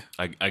samurai.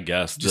 I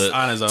guess just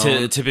on his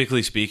own.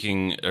 Typically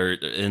speaking, or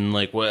in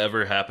like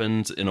whatever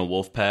happens in a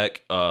wolf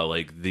pack,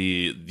 like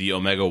the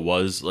Omega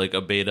was like a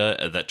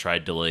beta that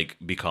tried to like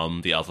become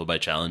the alpha by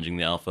challenging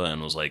the alpha,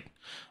 and was like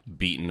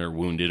beaten or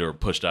wounded or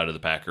pushed out of the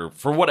pack, or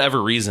for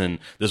whatever reason,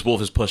 this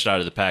wolf is pushed out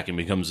of the pack and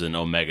becomes an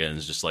Omega and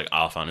is just like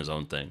off on his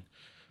own thing.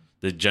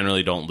 They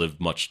generally don't live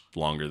much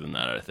longer than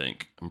that, I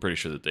think. I'm pretty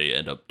sure that they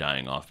end up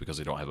dying off because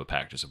they don't have a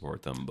pack to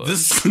support them. But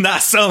this does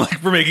not sound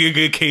like we're making a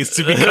good case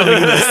to becoming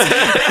this.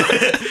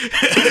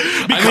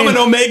 Become an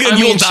Omega and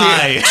you'll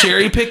die.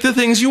 Cherry pick the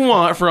things you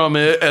want from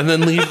it and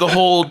then leave the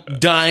whole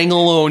dying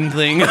alone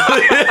thing.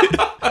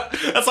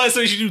 That's why I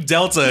say you should do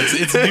Delta.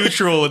 It's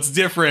neutral. It's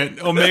different.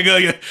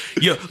 Omega,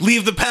 you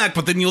leave the pack,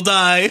 but then you'll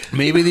die.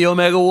 Maybe the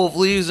Omega Wolf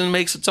leaves and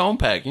makes its own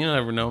pack. You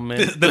never know,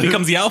 man. That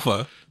becomes the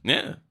Alpha.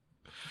 Yeah.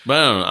 But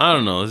I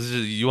don't know.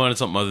 You wanted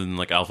something other than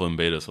like alpha and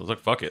beta, so I was like,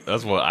 "Fuck it."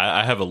 That's what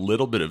I have a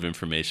little bit of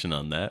information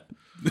on that.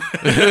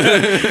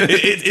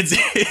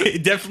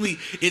 it definitely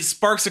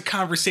sparks a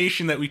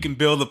conversation that we can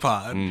build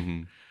upon.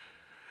 Mm-hmm.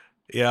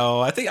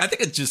 I think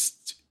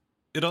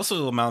it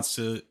also amounts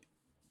to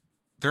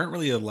there aren't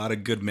really a lot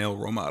of good male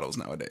role models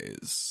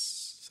nowadays.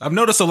 I've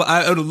noticed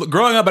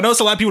growing up. I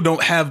noticed a lot of people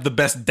don't have the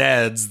best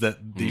dads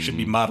that they should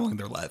be modeling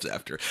their lives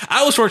after.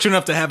 I was fortunate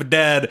enough to have a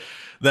dad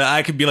that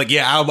I could be like,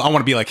 I want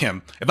to be like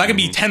him. If I can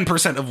be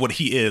 10% of what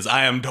he is,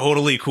 I am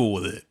totally cool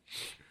with it.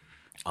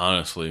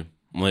 Honestly,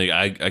 like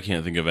I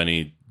can't think of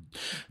any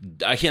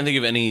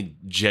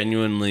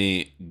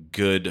genuinely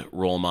good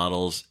role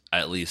models,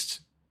 at least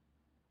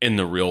in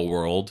the real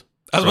world.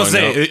 I was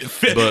about to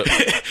say, but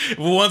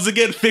once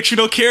again,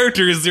 fictional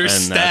characters, they're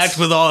stacked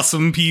with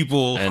awesome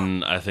people.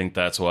 And I think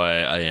that's why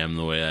I am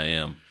the way I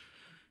am.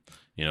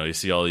 You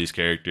see all these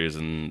characters,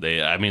 and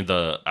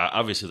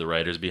obviously the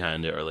writers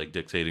behind it are like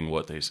dictating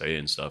what they say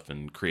and stuff,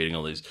 and creating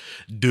all these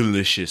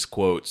delicious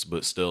quotes.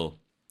 But still,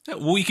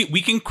 we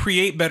can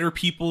create better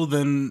people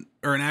than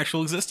are in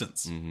actual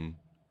existence. Mm-hmm.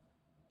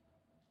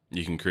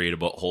 You can create a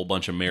whole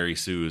bunch of Mary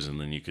Sues, and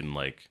then you can,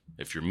 like,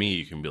 if you're me,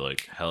 you can be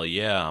like, hell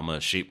yeah, I'm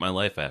gonna shape my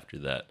life after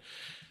that.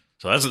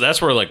 So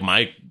that's where, like,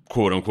 my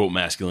quote unquote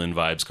masculine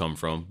vibes come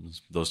from,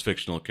 those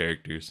fictional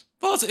characters.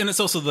 Well, it's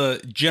also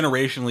the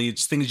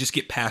generationally things just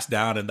get passed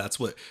down, and that's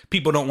what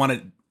people don't want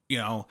to. You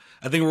know,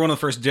 I think we're one of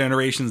the first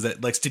generations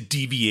that likes to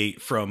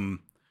deviate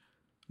from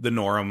the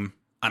norm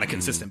on a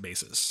consistent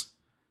basis.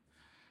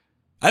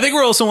 I think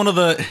we're also one of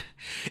the,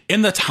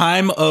 in the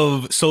time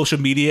of social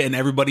media and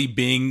everybody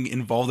being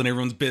involved in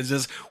everyone's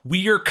business,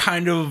 we are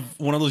kind of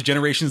one of those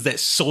generations that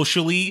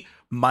socially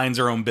minds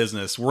our own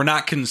business. We're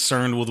not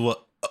concerned with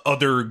what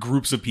other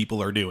groups of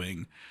people are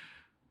doing.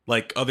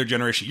 Like other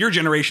generation, your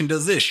generation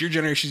does this, your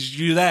generation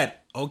do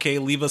that. Okay,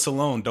 leave us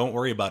alone. Don't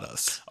worry about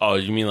us. Oh,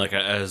 you mean like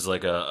as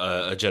like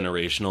a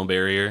generational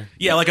barrier?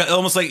 Yeah, like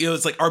almost like, you know,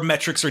 it's like our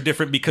metrics are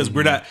different because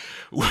we're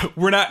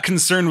not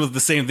concerned with the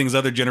same things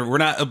other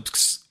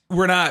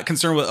we're not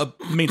concerned with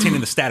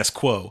maintaining the status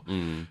quo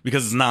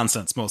because it's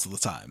nonsense most of the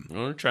time.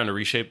 We're trying to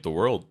reshape the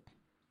world.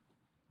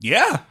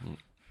 Yeah.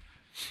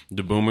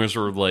 The boomers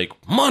were like,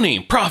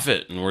 money,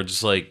 profit. And we're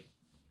just like,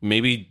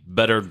 maybe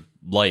better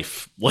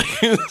life. Like,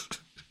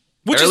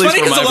 which is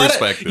funny because a lot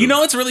of, you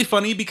know, it's really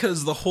funny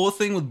because the whole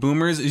thing with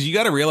boomers is you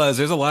got to realize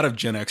there's a lot of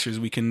Gen Xers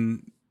we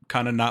can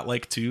kind of not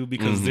like too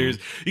because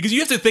because you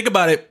have to think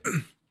about it.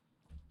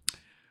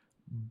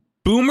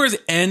 Boomers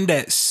end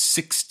at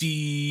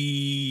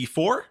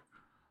 64.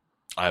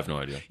 I have no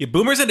idea. Yeah,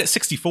 boomers end at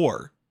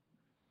 64.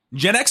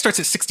 Gen X starts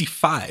at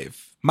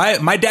 65.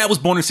 My dad was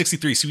born in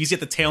 63, so he's at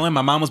the tail end.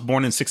 My mom was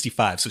born in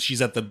 65, so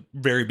she's at the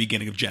very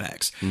beginning of Gen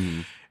X.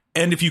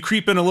 And if you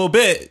creep in a little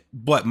bit,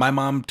 my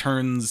mom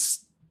turns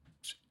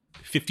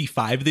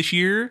 55 this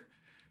year.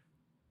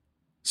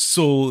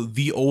 So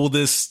the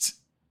oldest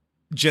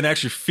Gen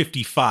X are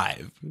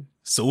 55.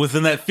 So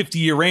within that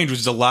 50-year range, which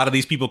is a lot of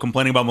these people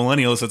complaining about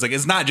millennials, so it's like,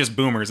 it's not just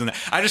boomers. And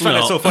I just find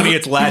it so funny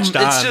it's latched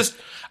on. It's just,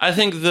 I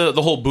think the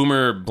whole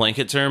boomer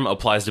blanket term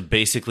applies to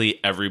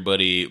basically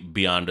everybody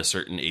beyond a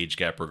certain age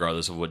gap,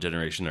 regardless of what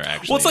generation they're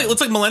actually in.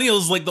 It's like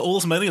millennials, like the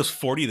oldest millennial's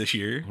 40 this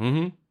year.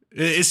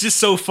 It's just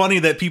so funny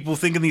that people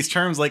think in these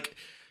terms, like,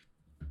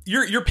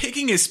 you're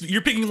picking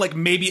like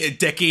maybe a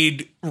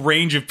decade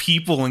range of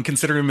people and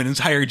consider them an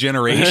entire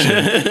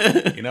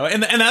generation, you know,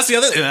 and that's the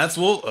other, and that's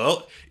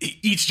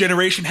each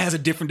generation has a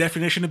different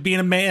definition of being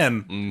a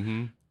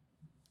man.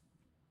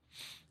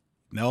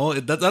 No,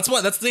 that's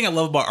the thing I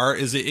love about art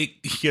is it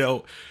you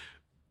know,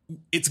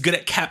 it's good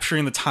at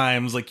capturing the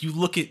times. Like you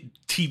look at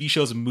TV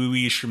shows and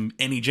movies from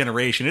any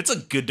generation, it's a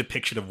good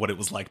depiction of what it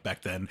was like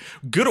back then,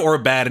 good or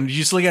bad, and you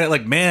just look at it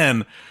like,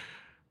 man,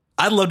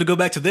 I'd love to go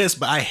back to this,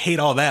 but I hate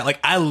all that. Like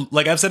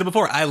I've said it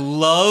before, I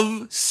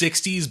love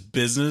 60s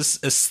business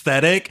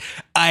aesthetic.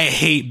 I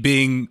hate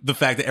being the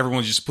fact that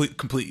everyone's just a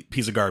complete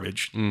piece of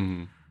garbage.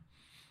 Well,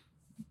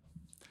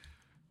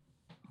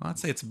 I'd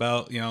say it's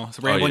about, you know,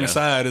 rambling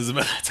aside is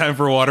about time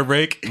for a water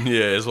break.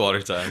 Yeah, it's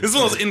water time. This is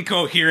one of those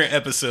incoherent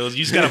episodes.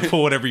 You just got to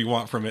pull whatever you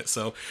want from it.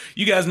 So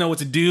you guys know what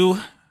to do.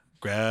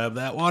 Grab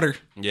that water.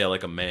 Yeah,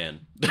 like a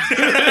man.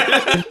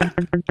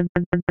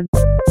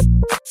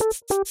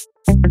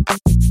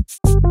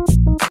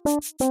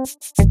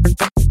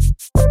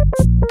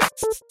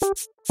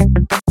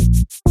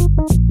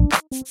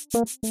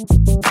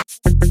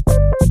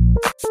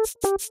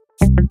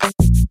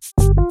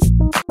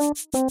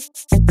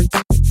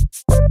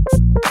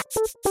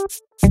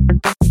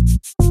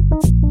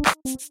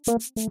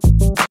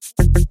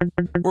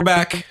 We're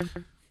back.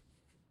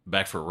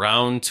 Back for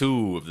round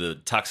 2 of the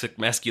toxic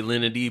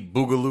masculinity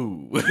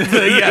boogaloo.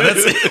 Yeah,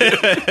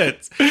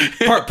 that's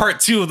it. Part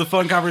 2 of the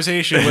fun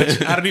conversation,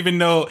 which I don't even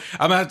know.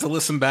 I'm gonna have to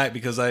listen back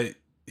because I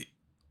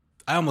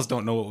almost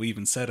don't know what we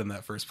even said in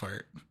that first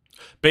part.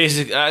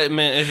 Basic, I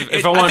mean,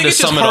 if I wanted to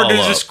sum it all up, it's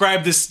hard to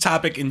describe this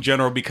topic in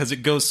general because it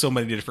goes so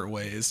many different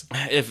ways.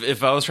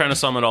 If I was trying to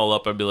sum it all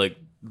up, I'd be like,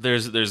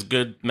 there's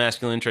good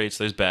masculine traits,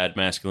 there's bad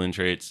masculine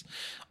traits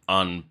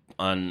on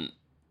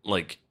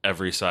like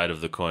every side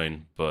of the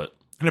coin, but.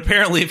 And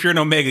apparently, if you're an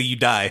Omega, you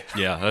die.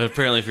 Yeah,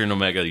 apparently, if you're an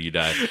Omega, you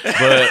die.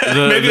 But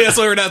maybe that's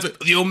what we're not.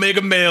 The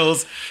Omega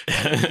males.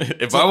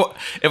 If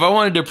I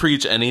wanted to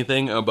preach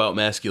anything about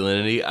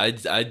masculinity,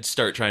 I'd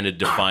start trying to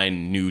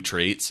define new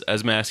traits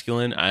as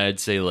masculine.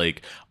 I'd say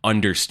like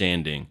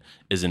understanding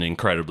is an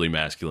incredibly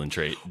masculine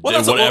trait.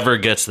 Well, whatever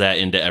gets that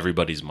into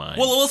everybody's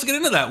mind. Well, let's get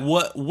into that.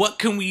 What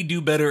can we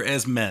do better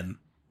as men?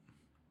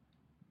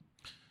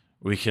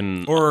 We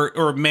can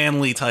or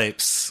manly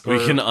types.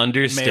 We can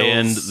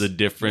understand males, the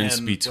difference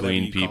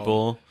between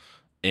people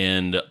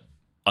and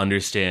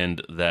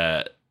understand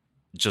that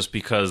just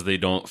because they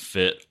don't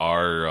fit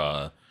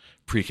our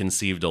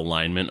preconceived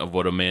alignment of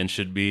what a man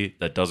should be,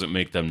 that doesn't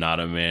make them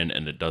not a man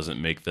and it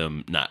doesn't make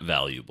them not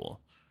valuable.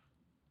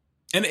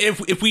 And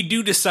if we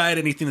do decide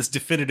anything that's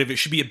definitive, it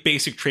should be a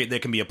basic trait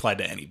that can be applied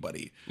to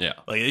anybody. Yeah.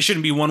 Like it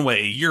shouldn't be one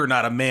way. You're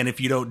not a man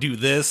if you don't do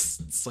this.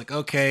 It's like,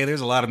 okay,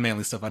 there's a lot of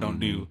manly stuff I don't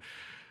do.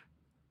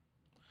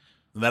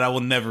 That I will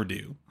never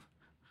do.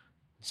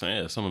 So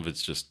yeah, some of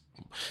it's just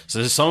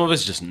So some of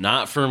it's just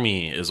not for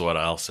me, is what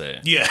I'll say.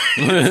 Yeah,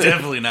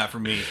 definitely not for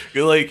me.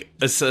 Like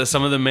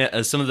some of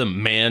the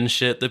man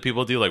shit that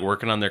people do, like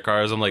working on their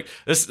cars. I'm like,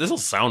 this will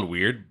sound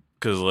weird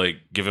because like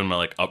given my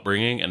like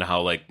upbringing and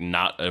how like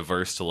not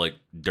averse to like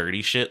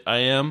dirty shit I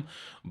am.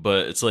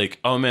 But it's like,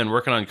 oh man,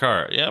 working on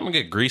car. Yeah, I'm gonna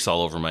get grease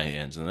all over my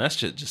hands, and that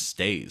shit just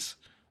stays.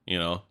 You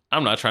know,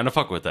 I'm not trying to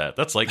fuck with that.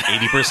 That's like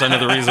 80% of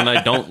the reason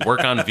I don't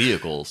work on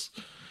vehicles.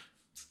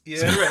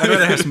 Yeah, I'd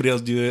rather have somebody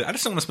else do it. I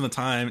just don't want to spend the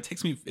time.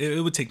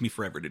 It would take me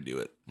forever to do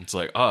it. It's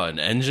like, oh, an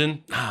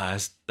engine? Nah,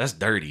 that's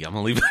dirty. I'm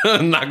gonna leave it.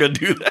 I'm not gonna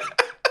do that.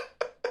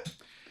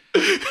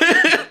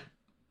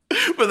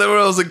 But then when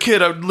I was a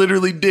kid, I'd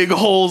literally dig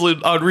holes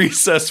on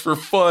recess for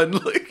fun.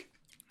 Like,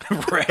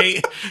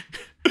 right?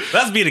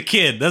 That's being a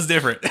kid. That's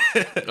different.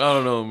 I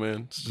don't know,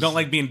 man. Don't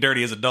like being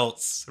dirty as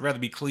adults. I'd rather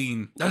be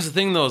clean. That's the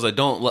thing, though, is I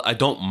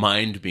don't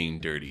mind being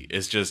dirty.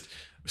 It's just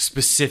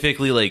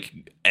specifically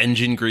like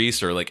engine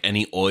grease or like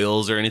any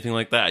oils or anything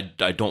like that.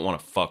 I don't want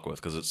to fuck with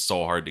because it's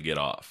so hard to get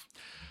off.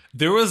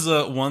 There was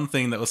one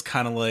thing that was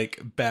kind of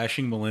like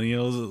bashing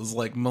millennials. It was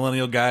like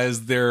millennial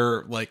guys,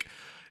 their like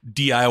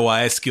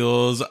DIY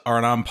skills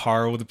aren't on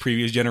par with the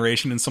previous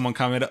generation, and someone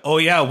commented, oh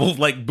yeah, well,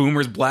 like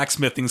boomers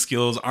blacksmithing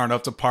skills aren't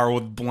up to par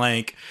with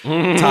blank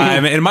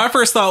time. And my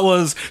first thought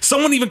was,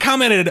 someone even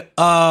commented,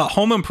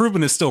 home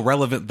improvement is still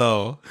relevant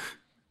though.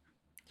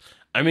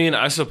 I mean,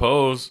 I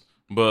suppose,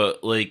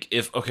 but like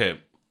okay,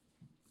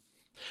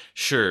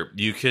 sure,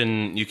 you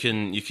can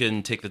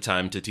take the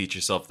time to teach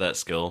yourself that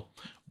skill,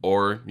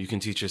 or you can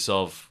teach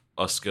yourself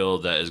a skill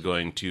that is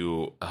going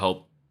to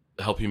help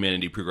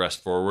humanity progress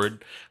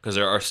forward, because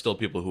there are still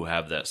people who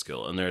have that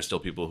skill, and there are still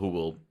people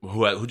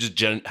who just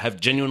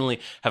genuinely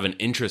have an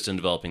interest in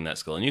developing that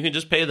skill, and you can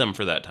just pay them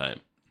for that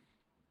time.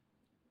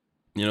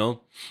 You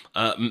know,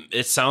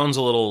 it sounds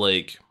a little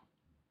like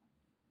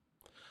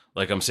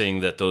I'm saying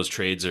that those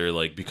trades are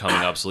like becoming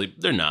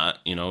obsolete. They're not,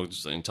 you know,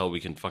 just until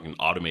we can fucking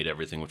automate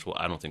everything, which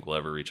I don't think we'll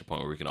ever reach a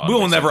point where we can automate. We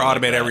will never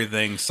automate like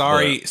everything.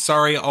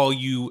 Sorry, all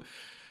you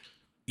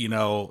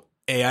know,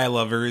 AI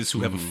lovers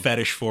who have a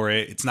fetish for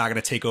it. It's not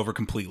going to take over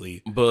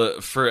completely.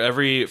 But for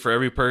every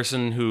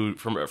person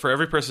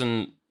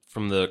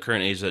from the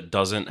current age that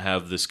doesn't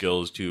have the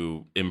skills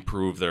to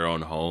improve their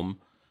own home,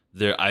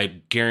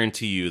 I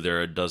guarantee you there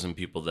are a dozen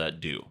people that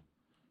do.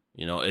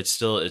 You know, it's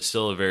still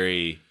a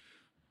very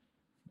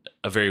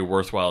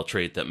worthwhile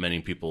trait that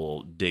many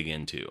people dig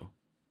into.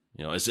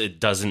 You know, it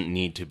doesn't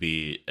need to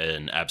be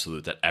an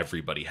absolute that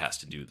everybody has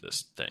to do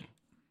this thing.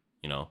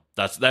 You know,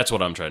 that's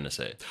what I'm trying to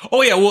say.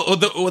 Oh yeah, well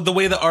the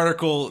way the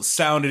article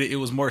sounded, it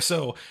was more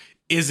so,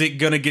 is it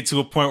going to get to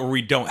a point where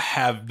we don't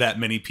have that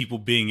many people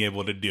being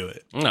able to do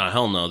it? No,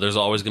 hell no. There's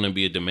always going to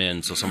be a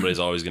demand, so somebody's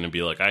always going to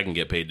be like, I can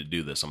get paid to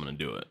do this, I'm going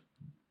to do it.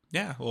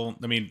 Yeah, well,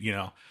 I mean, you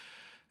know,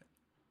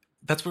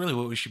 that's really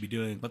what we should be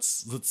doing.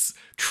 Let's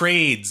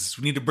trades.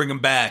 We need to bring them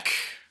back.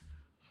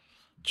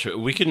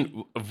 We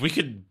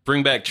could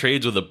bring back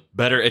trades with a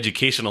better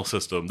educational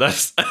system.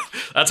 That's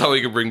how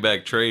we could bring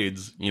back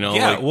trades. You know,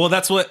 yeah. Well,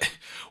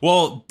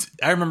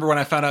 I remember when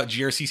I found out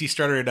GRCC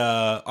started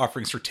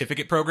offering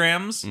certificate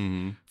programs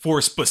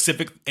for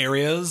specific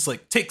areas.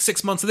 Like, take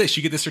 6 months of this,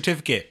 you get this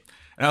certificate.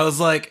 And I was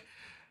like,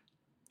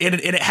 and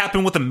it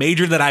happened with the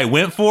major that I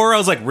went for. I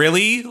was like,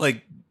 really?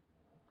 Like,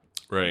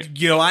 right?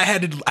 You know, I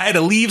had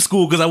to leave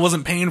school because I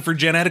wasn't paying for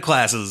gen ed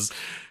classes.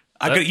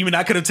 I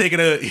could have taken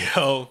if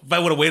I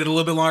would have waited a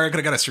little bit longer, I could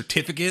have got a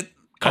certificate.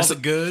 Called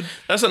it good.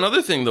 That's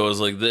another thing, though, is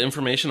like the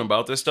information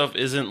about this stuff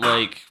isn't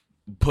like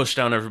pushed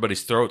down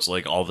everybody's throats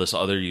like all this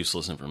other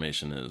useless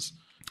information is.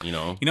 You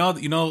know,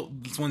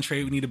 that's one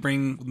trait we need to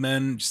bring with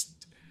men: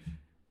 just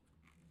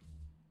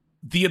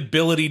the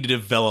ability to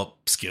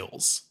develop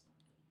skills.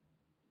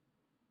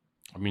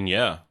 I mean,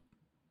 yeah.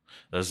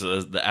 That's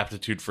the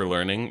aptitude for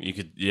learning. You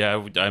could,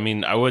 yeah. I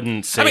mean, I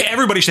wouldn't say. I mean,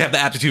 everybody should have the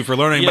aptitude for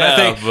learning, but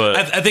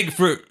I think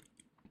for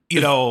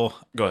go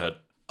ahead.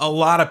 A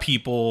lot of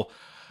people,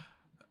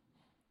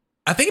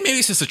 I think maybe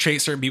it's just a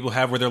trait certain people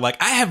have where they're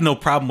like, I have no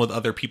problem with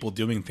other people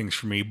doing things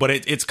for me, but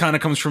it's kind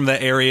of comes from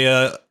the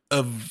area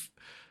of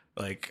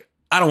like,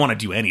 I don't want to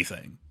do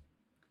anything.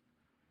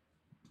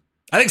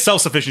 I think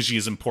self-sufficiency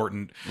is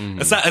important.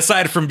 Mm-hmm.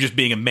 Aside from just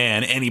being a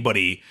man,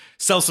 anybody,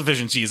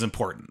 self-sufficiency is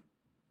important.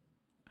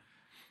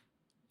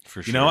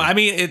 For sure. You know, I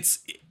mean,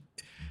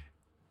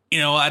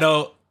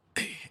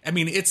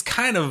 it's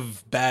kind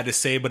of bad to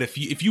say, but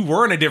if you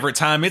were in a different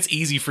time, it's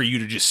easy for you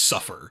to just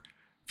suffer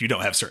if you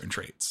don't have certain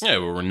traits. Yeah,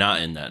 well, we're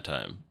not in that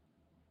time.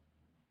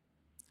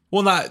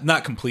 Well,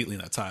 not completely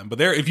in that time,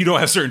 but if you don't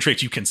have certain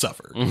traits, you can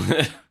suffer.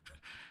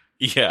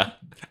 Yeah.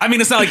 I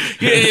mean, it's not like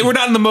we're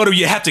not in the mode of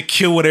you have to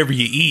kill whatever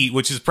you eat,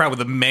 which is probably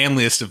the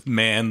manliest of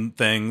man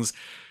things.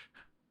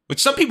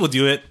 Which some people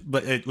do it,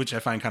 but which I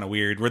find kind of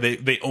weird, where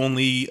they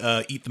only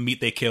eat the meat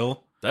they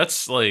kill.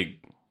 That's like,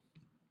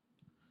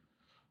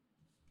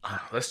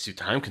 that's too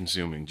time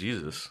consuming.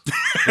 Jesus.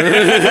 You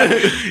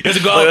have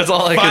to go out, that's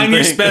all I find can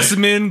your think.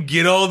 Specimen,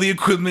 get all the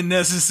equipment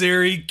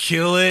necessary,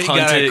 kill it, Hunt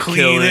you gotta it,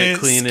 clean it,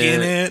 clean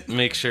skin it.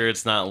 make sure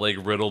it's not like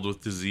riddled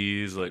with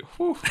disease. Like,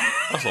 whew,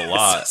 that's a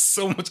lot.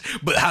 So much.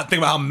 But think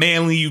about how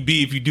manly you'd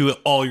be if you do it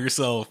all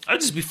yourself.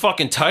 I'd just be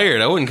fucking tired.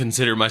 I wouldn't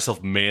consider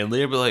myself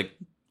manly. I'd be like,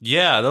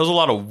 yeah, that was a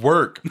lot of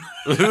work.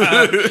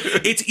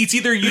 It's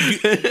either you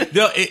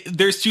do,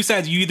 there's two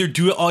sides. You either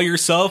do it all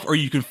yourself or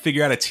you can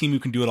figure out a team who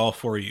can do it all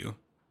for you.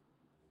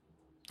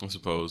 I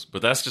suppose.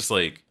 But that's just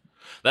like,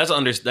 that's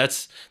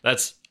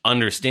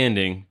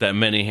understanding that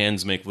many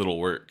hands make little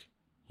work,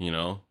 you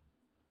know?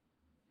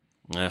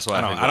 That's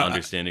why I think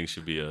understanding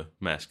should be a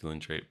masculine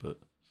trait, but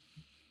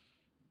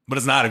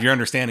it's not. If you're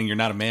understanding, you're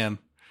not a man.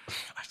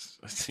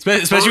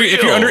 Especially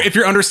if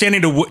you're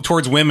understanding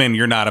towards women,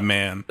 you're not a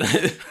man.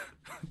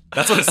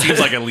 That's what it seems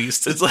like, at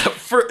least. It's like,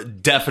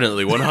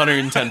 definitely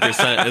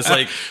 110%. It's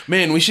like,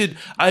 man,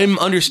 I'm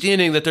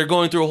understanding that they're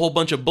going through a whole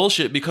bunch of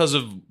bullshit because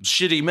of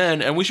shitty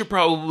men, and we should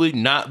probably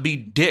not be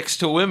dicks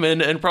to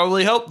women and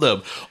probably help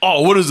them.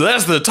 Oh, what is that?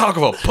 That's the talk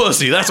about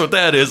pussy. That's what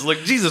that is. Like,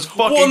 Jesus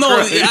fucking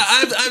Christ.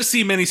 I've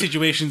seen many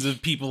situations of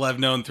people I've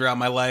known throughout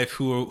my life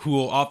who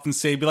will often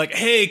be like,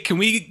 hey, can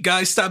we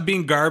guys stop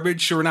being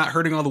garbage so we're not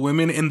hurting all the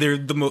women? And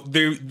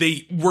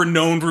they were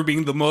known for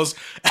being the most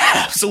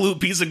absolute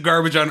piece of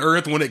garbage on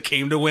earth when it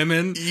came to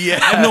women. Yeah,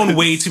 I've known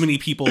way too many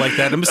people like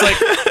that. I'm just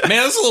like,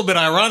 man, that's a little bit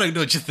ironic,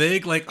 don't you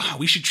think? Like,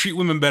 we should treat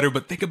women better,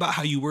 but think about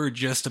how you were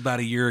just about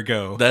a year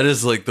ago. That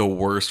is like the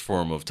worst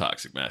form of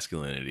toxic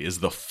masculinity, is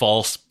the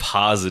false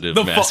positive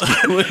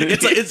masculinity.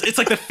 It's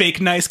like the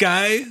fake nice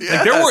guy.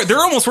 Yes. Like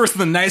they're almost worse than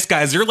the nice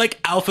guys. They're like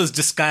alphas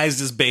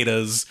disguised as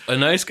betas. A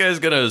nice guy's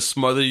gonna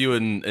smother you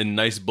in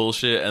nice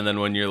bullshit, and then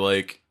when you're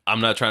like, I'm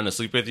not trying to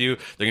sleep with you,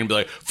 they're gonna be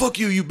like, fuck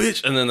you, you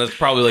bitch, and then that's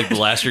probably like the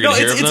last you're gonna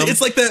hear of them.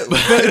 It's like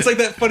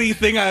that funny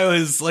thing I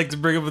always like to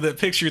bring up with that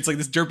picture. It's like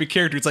this derpy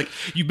character. It's like,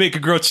 you make a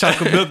girl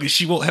chocolate milk and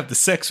she won't have the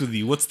sex with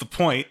you. What's the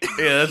point?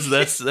 Yeah,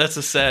 that's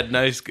a sad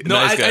nice guy.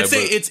 I'd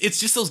say it's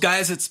just those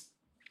guys.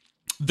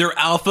 They're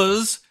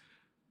alphas.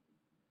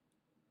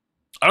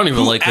 I don't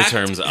even like the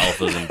terms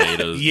alphas and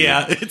betas.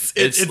 Yeah,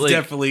 it's like,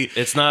 definitely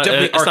it's not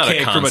archaic not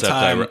a concept from a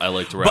time. I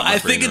like to wrap. But I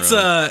think it's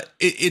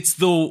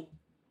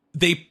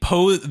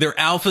they're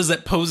alphas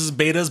that pose as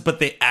betas, but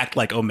they act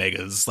like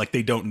omegas. Like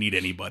they don't need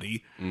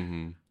anybody.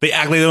 Mm-hmm. They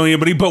act like they don't need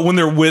anybody, but when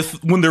they're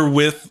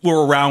with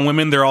or around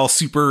women, they're all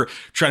super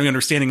trying to be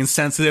understanding and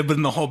sensitive. But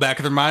in the whole back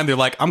of their mind, they're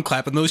like, I'm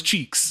clapping those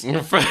cheeks.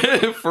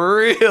 For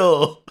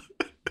real.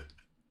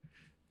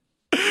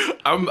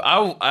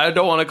 I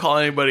don't want to call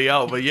anybody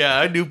out, but yeah,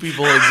 I knew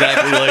people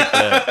exactly like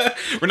that.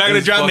 We're not going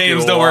to drop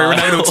names, don't worry. We're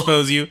not going to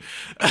expose you.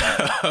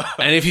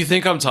 And if you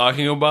think I'm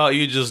talking about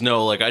you, just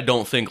know, like, I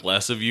don't think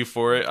less of you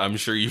for it. I'm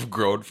sure you've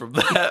grown from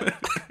that.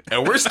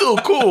 And we're still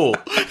cool.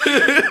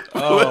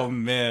 Oh,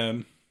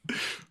 man.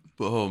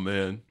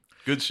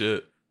 Good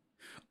shit.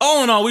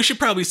 All in all, we should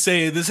probably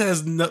say this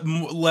has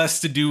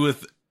less to do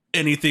with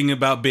anything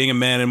about being a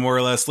man and more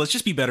or less, let's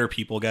just be better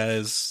people,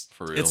 guys.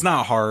 For real. It's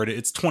not hard.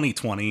 It's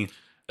 2020.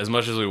 As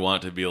much as we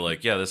want to be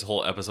like, yeah, this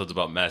whole episode's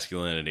about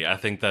masculinity, I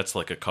think that's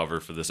like a cover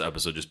for this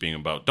episode just being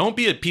about, don't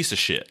be a piece of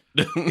shit.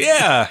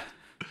 Yeah.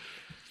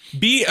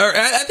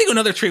 I think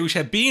another trait we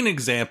should have, be an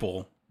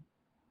example.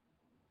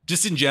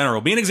 Just in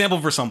general, be an example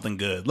for something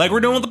good. Like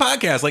we're doing with the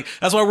podcast. Like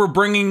that's why we're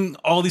bringing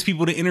all these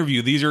people to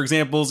interview. These are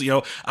examples,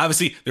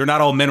 obviously they're not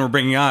all men we're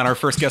bringing on. Our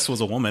first guest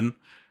was a woman.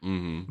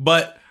 Mm-hmm.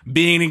 But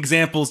being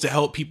examples to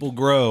help people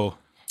grow.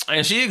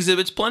 And she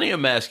exhibits plenty of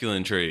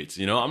masculine traits.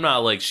 I'm not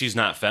like she's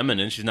not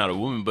feminine. She's not a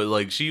woman. But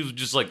like she was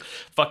just like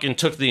fucking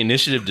took the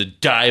initiative to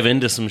dive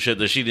into some shit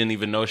that she didn't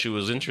even know she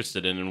was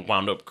interested in and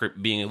wound up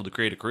being able to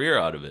create a career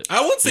out of it.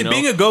 I would say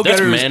being a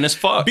go-getter. That's man as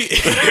fuck.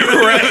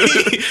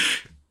 Right?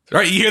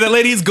 Right, you hear that,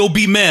 ladies? Go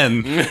be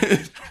men.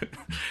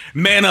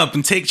 Man up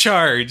and take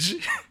charge.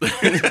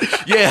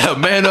 Yeah,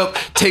 man up,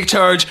 take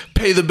charge,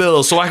 pay the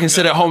bills so I can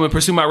sit at home and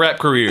pursue my rap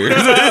career.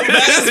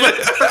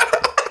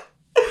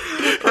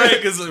 Right,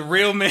 because a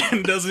real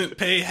man doesn't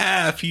pay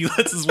half. He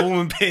lets his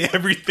woman pay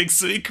everything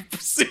so he can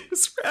pursue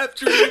his rap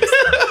dreams.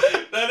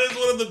 That is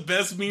one of the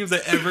best memes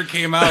that ever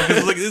came out.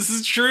 Because like, this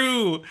is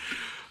true.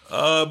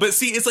 But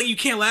see, it's like you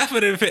can't laugh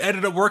at it if it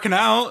ended up working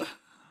out.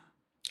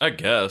 I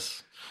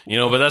guess.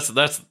 But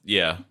that's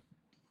yeah.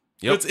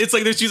 Yep. It's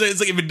like there's two sides. It's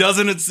like if it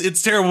doesn't,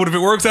 it's terrible. But if it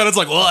works out, it's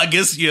like, well, I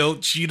guess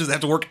she doesn't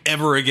have to work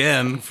ever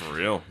again. For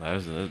real,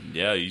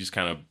 yeah. You just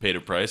kind of paid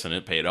a price and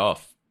it paid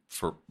off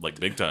for like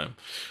big time.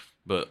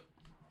 But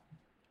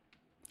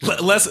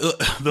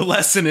the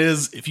lesson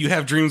is, if you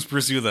have dreams,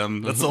 pursue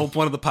them. That's the whole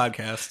point of the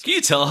podcast. Can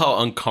you tell how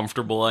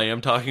uncomfortable I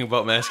am talking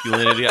about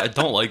masculinity? I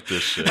don't like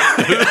this shit.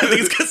 I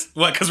think it's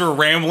because we're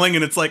rambling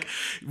and it's like,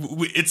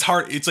 it's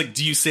hard. It's like,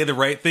 do you say the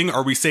right thing?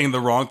 Are we saying the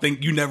wrong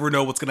thing? You never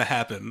know what's going to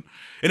happen.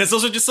 And it's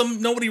also just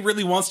nobody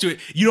really wants to.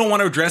 You don't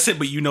want to address it,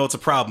 but it's a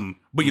problem.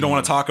 But you don't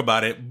want to talk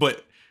about it.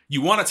 But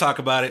you want to talk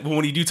about it. But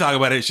when you do talk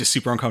about it, it's just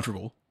super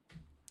uncomfortable.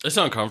 It's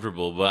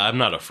uncomfortable, but I'm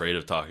not afraid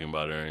of talking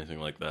about it or anything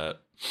like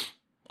that.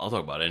 I'll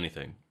talk about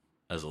anything,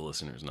 as the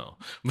listeners know.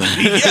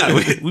 Yeah,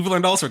 we've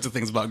learned all sorts of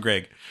things about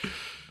Greg.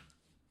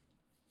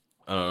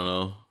 I don't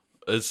know.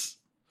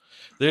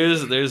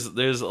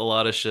 there's a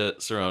lot of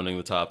shit surrounding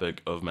the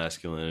topic of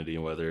masculinity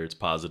and whether it's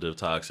positive,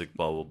 toxic,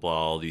 blah blah blah,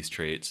 all these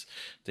traits.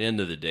 At the end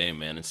of the day,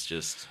 man, it's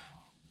just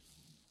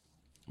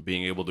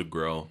being able to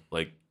grow.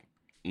 Like,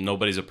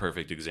 nobody's a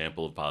perfect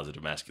example of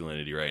positive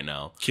masculinity right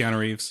now. Keanu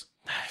Reeves.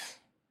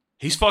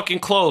 He's fucking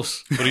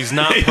close, but he's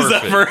not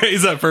perfect.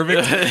 Is that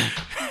perfect?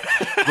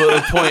 But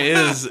the point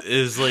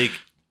is like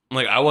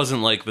I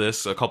wasn't like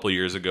this a couple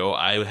years ago.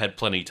 I had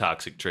plenty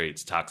toxic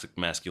traits, toxic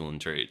masculine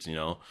traits, you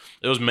know.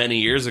 It was many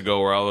years ago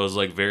where I was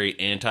like very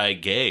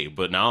anti-gay,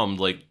 but now I'm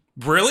like,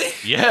 really?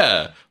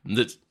 Yeah.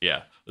 It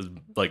was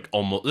like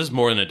almost, this is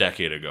more than a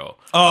decade ago.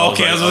 Oh,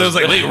 okay. I was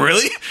like, wait,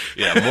 really?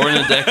 Yeah, more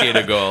than a decade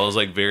ago, I was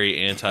like very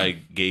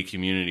anti-gay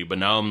community, but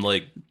now I'm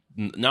like,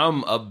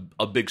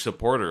 a big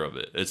supporter of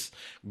it. It's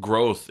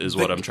growth is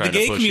what I'm trying to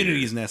push. The gay community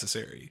here. is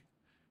necessary.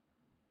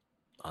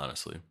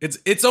 Honestly, it's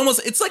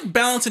like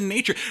balance in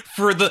nature.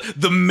 For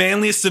the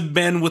manliest of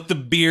men with the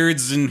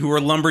beards and who are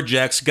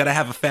lumberjacks, you got to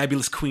have a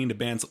fabulous queen to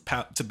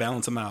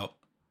balance them out.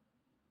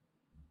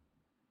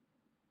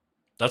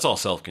 That's all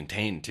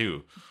self-contained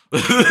too.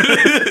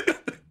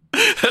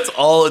 That's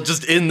all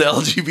just in the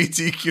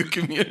LGBTQ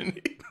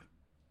community.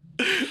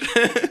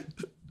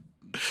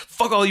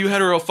 Fuck all you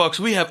hetero fucks.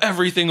 We have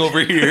everything over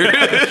here. Well,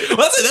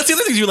 that's the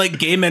other thing. You like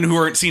gay men who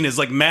aren't seen as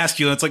like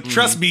masculine. It's like,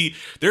 trust me,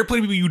 there are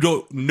plenty of people you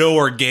don't know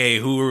are gay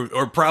who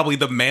are probably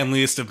the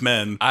manliest of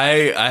men.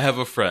 I have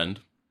a friend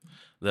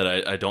that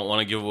I don't want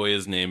to give away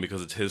his name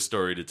because it's his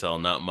story to tell,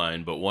 not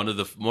mine. But one of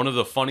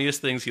the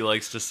funniest things he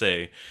likes to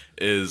say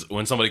is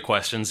when somebody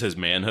questions his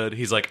manhood,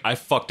 he's like, "I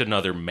fucked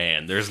another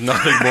man. There's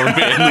nothing more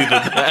manly than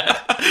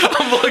that."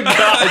 I'm like,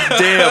 God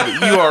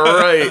damn, you are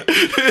right.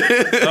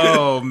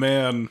 Oh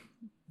man.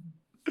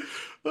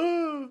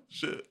 Oh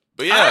shit.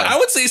 But yeah, I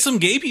would say some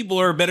gay people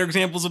are better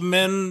examples of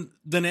men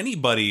than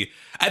anybody.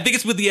 I think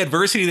it's with the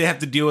adversity they have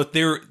to deal with.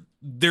 They're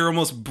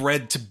almost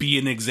bred to be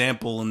an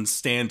example and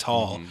stand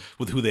tall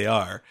with who they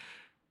are.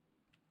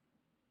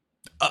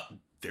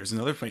 There's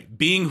another point.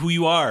 Being who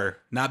you are,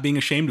 not being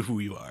ashamed of who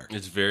you are.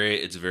 It's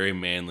very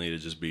manly to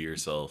just be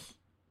yourself.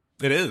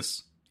 It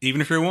is. Even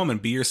if you're a woman,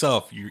 be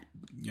yourself. You're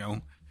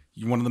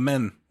one of the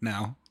men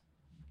now.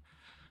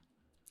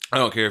 I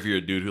don't care if you're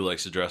a dude who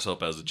likes to dress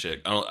up as a chick.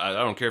 I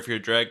don't care if you're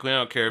a drag queen. I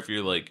don't care if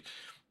you're like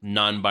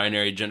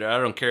non-binary gender. I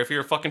don't care if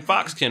you're a fucking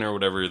foxkin or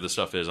whatever the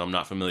stuff is. I'm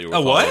not familiar with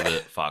all of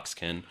it.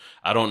 Foxkin.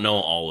 I don't know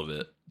all of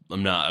it.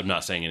 I'm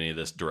not saying any of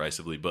this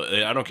derisively, but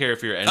I don't care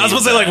if you're any. I was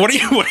going to say, like, what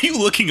are you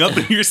looking up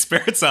in your spare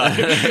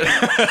time?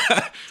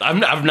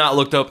 I've not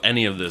looked up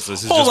any of this.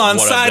 This is Hold just on.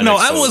 what Side note,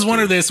 I was to.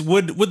 wondering this: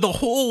 would the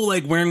whole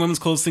like wearing women's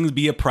clothes things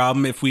be a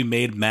problem if we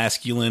made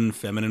masculine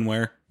feminine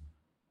wear?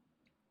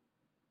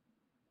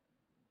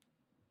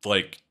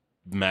 Like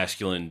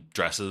masculine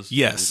dresses?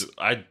 Yes.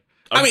 I'm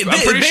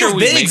pretty sure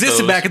they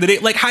existed back in the day.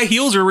 Like high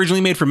heels are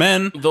originally made for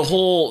men. The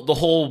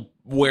whole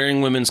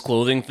wearing women's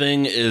clothing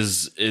thing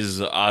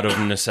is out of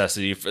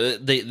necessity.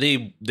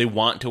 They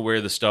want to wear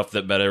the stuff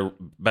that better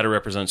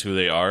represents who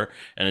they are,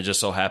 and it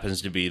just so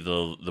happens to be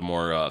the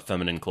more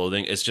feminine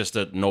clothing. It's just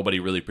that nobody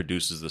really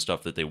produces the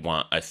stuff that they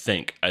want. I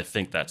think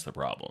that's the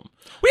problem.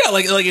 Well, yeah,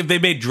 like if they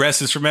made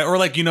dresses for men, or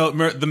like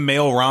the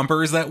male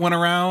rompers that went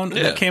around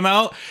that came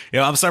out.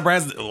 I'm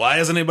surprised. Why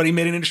hasn't anybody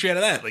made an industry out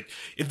of that? Like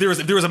if there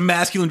was a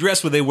masculine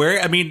dress, would they wear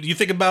it? I mean, you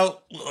think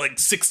about like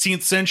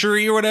 16th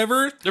century or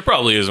whatever. There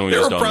probably is, and we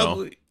just don't know.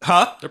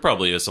 Huh? There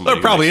probably is somebody.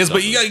 There probably is,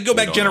 but you got to go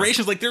back don't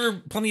generations. Like there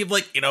were plenty of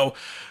like I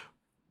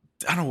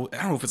don't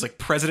know if it's like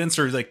presidents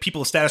or like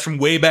people of status from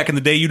way back in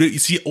the day. You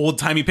see old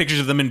timey pictures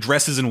of them in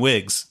dresses and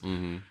wigs.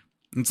 Mm-hmm. And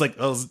it's like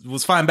it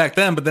was fine back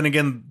then, but then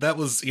again, that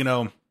was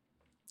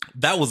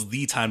that was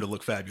the time to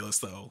look fabulous,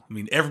 though. I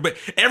mean,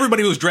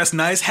 everybody who was dressed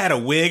nice had a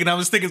wig, and I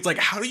was thinking, it's like,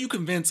 how do you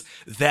convince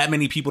that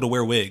many people to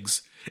wear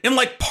wigs in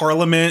like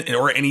Parliament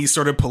or any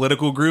sort of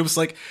political groups?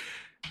 Like,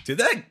 did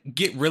that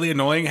get really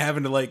annoying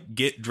having to like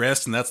get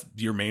dressed and that's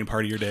your main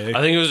part of your day? I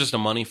think it was just a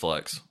money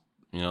flex.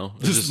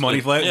 Just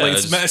money flex,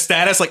 like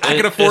status. Like I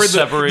could afford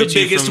the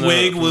biggest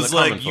wig. Was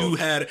like you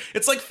had.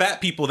 It's like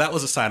fat people. That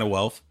was a sign of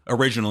wealth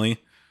originally.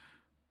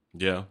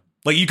 Yeah,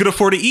 like you could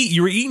afford to eat.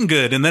 You were eating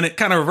good, and then it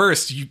kind of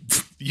reversed.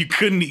 You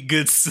couldn't eat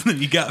good, so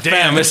then you got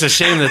damn. Fat. It's a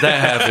shame that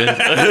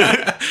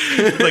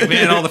happened. Like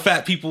man, all the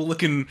fat people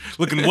looking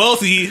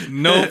wealthy.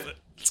 Nope,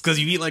 it's because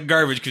you eat like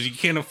garbage because you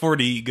can't afford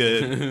to eat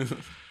good.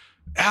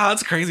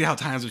 That's crazy how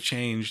times have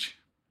changed.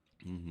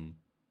 Mm-hmm.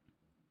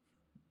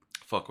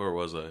 Fuck, where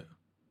was I?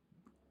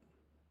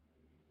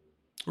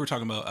 We were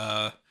talking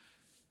about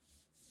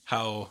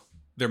how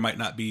there might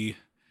not be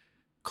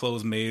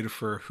clothes made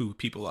for who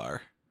people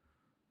are.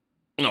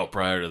 No,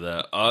 prior to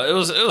that, it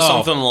was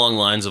something along the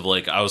lines of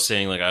like I was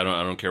saying, like I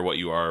don't care what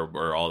you are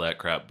or all that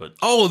crap. But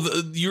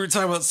you were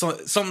talking about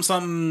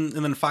something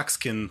and then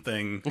Foxkin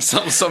thing.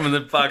 something and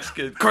then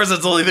Foxkin. Of course,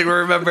 that's the only thing we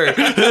remember.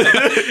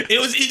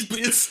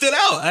 It stood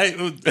out. I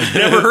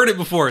never heard it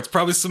before. It's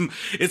probably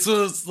it's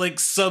a like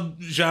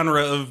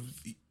subgenre of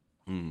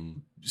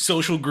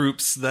social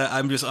groups that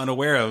I'm just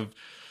unaware of.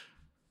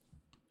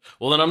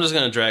 Well, then I'm just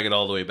gonna drag it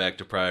all the way back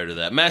to prior to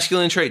that.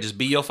 Masculine trait: just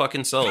be your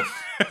fucking self.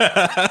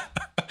 Yeah.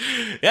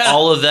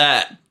 All of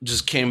that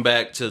just came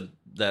back to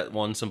that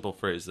one simple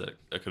phrase that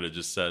I could have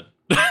just said.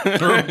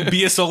 Or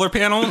be a solar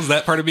panel. Is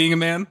that part of being a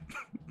man?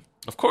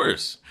 Of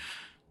course,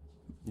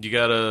 you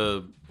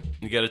gotta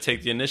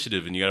take the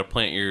initiative, and you gotta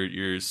plant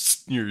your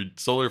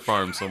solar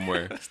farm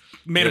somewhere.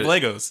 Made of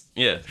Legos.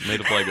 Yeah,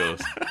 made of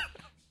Legos.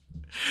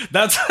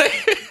 That's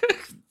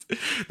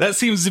that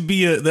seems to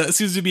be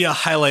a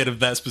highlight of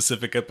that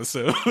specific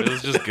episode. It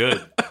was just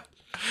good.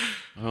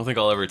 I don't think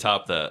I'll ever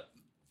top that.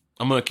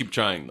 I'm gonna keep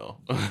trying though.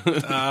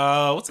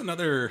 What's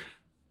another?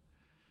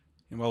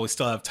 While we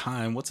still have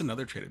time, what's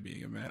another trait of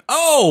being a man?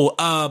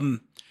 Oh,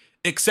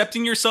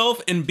 accepting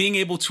yourself and being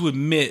able to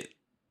admit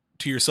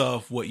to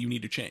yourself what you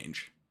need to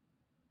change.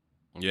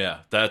 Yeah,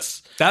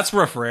 that's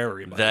rough for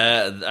everybody.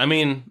 that. I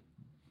mean,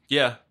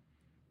 yeah,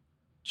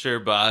 sure,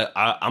 but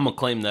I'm gonna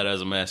claim that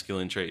as a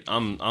masculine trait.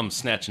 I'm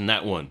snatching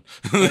that one.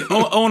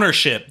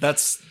 Ownership.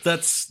 That's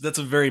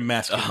a very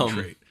masculine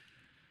trait.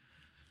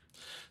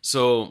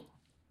 So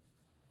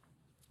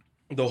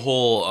the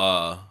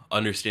whole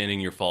understanding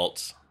your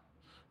faults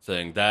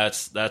thing,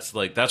 that's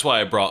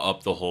why I brought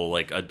up the whole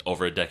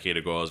over a decade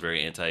ago I was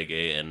very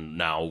anti-gay, and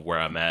now where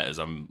I'm at is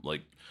I'm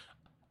like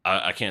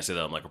I can't say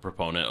that I'm like a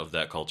proponent of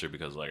that culture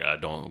because like I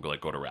don't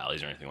like go to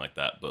rallies or anything like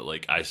that, but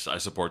like I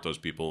support those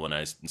people when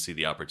I see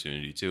the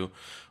opportunity to.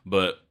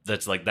 But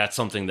that's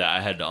something that I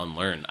had to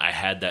unlearn. I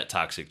had that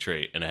toxic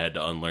trait and I had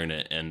to unlearn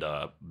it and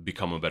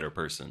become a better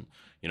person.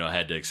 You know, I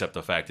had to accept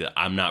the fact that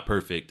I'm not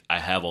perfect. I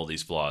have all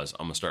these flaws.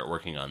 I'm gonna start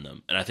working on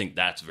them, and I think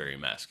that's very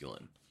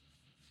masculine.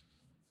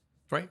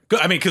 Right.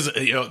 I mean, because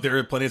there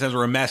are plenty of times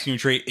where a masculine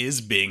trait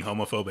is being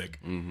homophobic.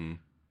 Mm-hmm.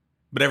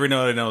 But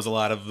everyone knows a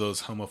lot of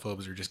those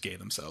homophobes are just gay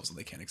themselves and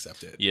they can't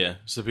accept it. Yeah,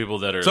 so people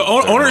that are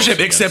ownership,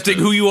 accepting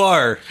who you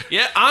are.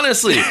 Yeah,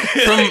 honestly,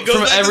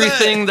 from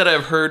everything that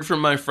I've heard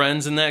from my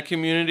friends in that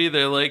community,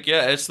 they're like,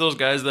 yeah, it's those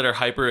guys that are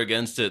hyper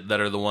against it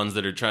that are the ones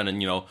that are trying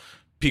to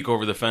peek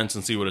over the fence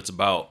and see what it's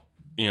about.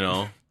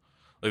 Like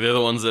they're the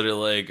ones that are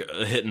like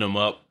hitting them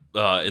up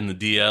in the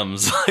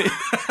DMs.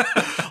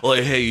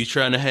 Like, hey, you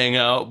trying to hang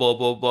out, blah,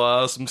 blah,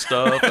 blah, some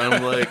stuff. And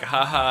I'm like,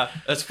 haha.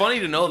 It's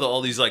funny to know that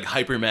all these like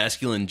hyper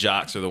masculine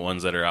jocks are the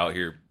ones that are out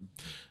here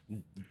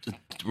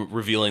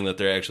revealing that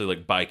they're actually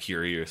like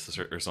bi-curious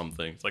or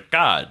something. It's like,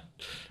 God,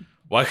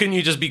 why couldn't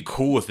you just be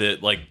cool with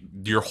it like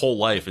your whole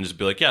life and just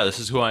be like, yeah, this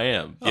is who I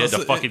am? You had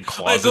to fucking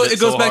closet it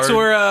goes so back hard. to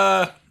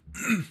where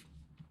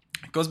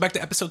it goes back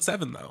to episode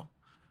 7 though.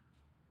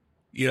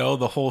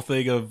 The whole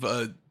thing of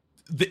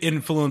the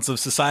influence of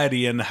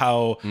society and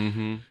how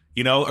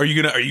are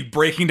you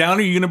breaking down or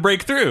are you gonna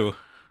break through?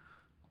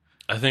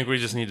 I think we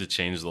just need to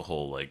change the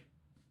whole like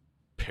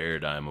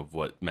paradigm of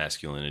what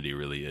masculinity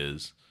really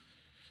is.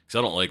 Because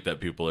I don't like that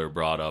people are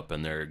brought up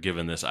and they're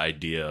given this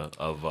idea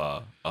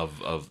of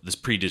this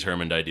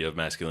predetermined idea of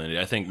masculinity.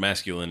 I think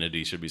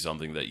masculinity should be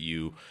something that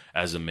you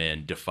as a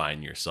man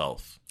define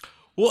yourself.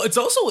 Well, it's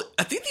also,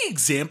 I think the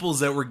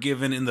examples that were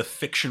given in the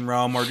fiction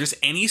realm or just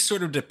any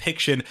sort of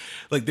depiction,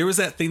 like there was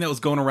that thing that was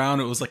going around,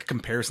 it was like a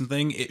comparison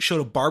thing. It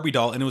showed a Barbie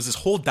doll and it was this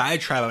whole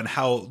diatribe on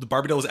how the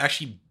Barbie doll was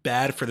actually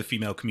bad for the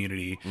female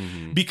community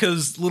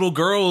because little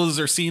girls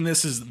are seeing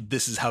this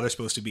is how they're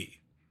supposed to be.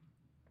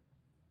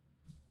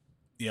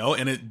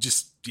 And it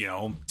just,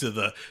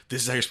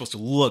 this is how you're supposed to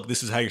look,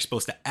 this is how you're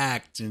supposed to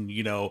act. And,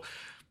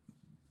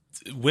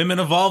 women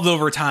evolved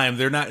over time.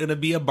 They're not going to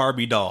be a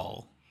Barbie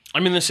doll. I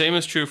mean, the same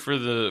is true for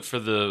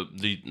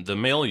the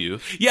male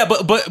youth. Yeah,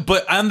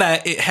 but on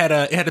that it had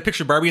a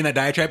picture of Barbie in that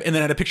diatribe, and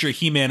then it had a picture of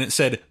He-Man. And it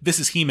said, "This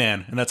is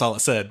He-Man," and that's all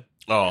it said.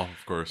 Oh,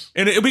 of course.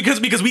 And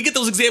because we get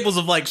those examples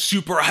of like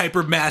super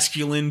hyper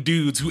masculine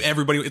dudes who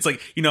everybody, it's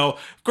like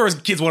of course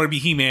kids want to be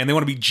He-Man, they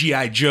want to be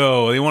G.I.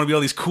 Joe, they want to be all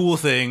these cool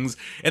things,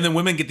 and then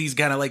women get these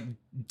kind of like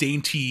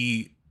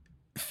dainty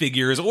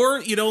figures,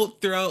 or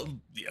throughout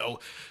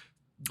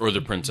Or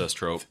the princess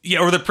trope. Yeah,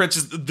 or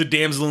the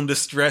damsel in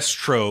distress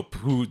trope,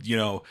 who,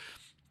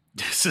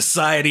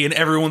 society and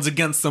everyone's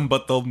against them,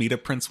 but they'll meet a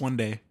prince one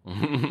day.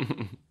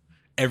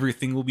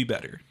 Everything will be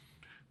better.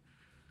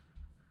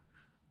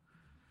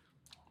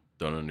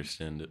 Don't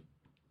understand it.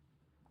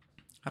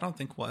 I don't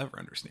think we'll ever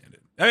understand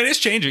it. I mean, it's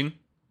changing.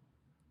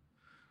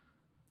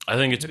 I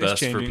think it's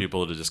best for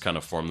people to just kind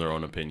of form their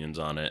own opinions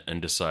on it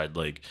and decide,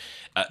 like,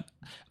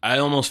 I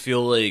almost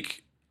feel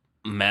like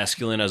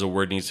masculine as a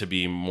word needs to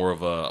be more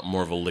of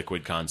a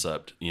liquid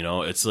concept.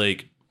 It's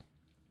like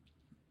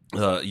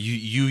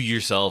you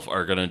yourself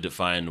are going to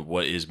define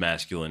what is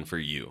masculine for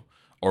you,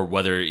 or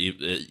whether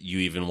you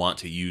even want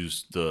to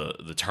use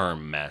the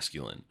term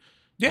masculine.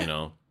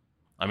 Yeah.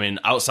 I mean,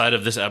 outside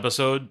of this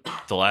episode,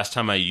 the last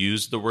time I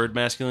used the word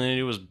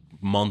masculinity was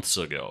months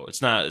ago.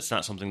 It's not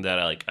something that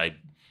I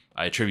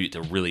attribute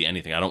to really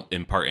anything. I don't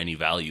impart any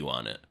value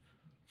on it.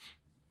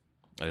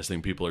 I just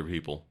think people are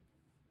people.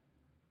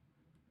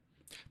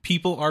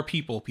 People are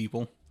people.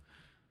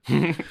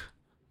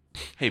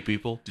 Hey,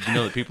 people. Did you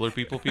know that people are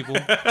people?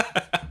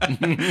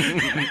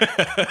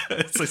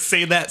 It's like,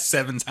 say that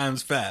 7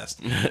 times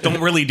fast.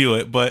 Don't really do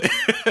it, but...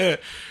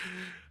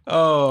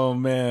 Oh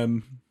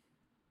man.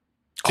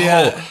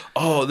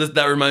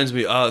 That reminds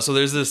me. So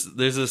there's this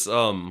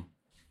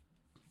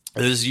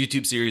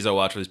YouTube series I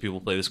watch where these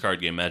people play this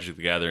card game, Magic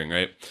the Gathering,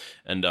 right?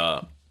 And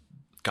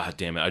God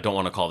damn it, I don't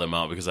want to call them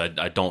out because I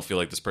don't feel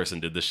like this person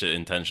did this shit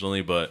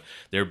intentionally, but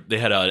they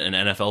had an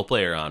NFL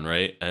player on,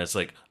 right? And it's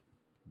like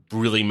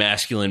really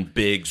masculine,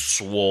 big,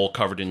 swole,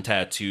 covered in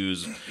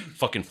tattoos,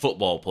 fucking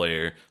football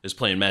player is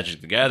playing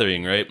Magic the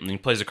Gathering, right? And he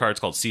plays a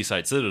card called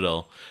Seaside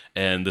Citadel.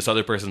 And this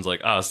other person's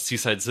like,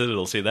 Seaside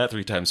Citadel, say that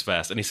 3 times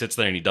fast. And he sits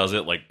there and he does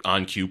it like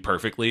on cue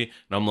perfectly.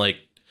 And I'm like,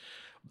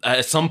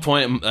 at some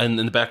point in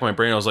the back of my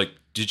brain, I was like,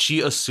 did she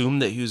assume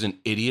that he was an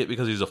idiot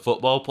because he's a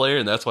football player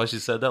and that's why she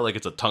said that? Like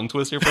it's a tongue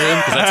twister for him?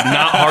 Because that's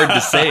not hard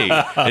to say.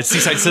 It's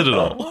Seaside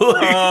Citadel.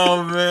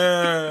 Oh,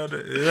 man.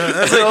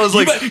 Yeah, so I was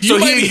like,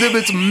 he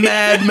exhibits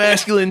mad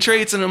masculine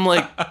traits, and I'm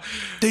like,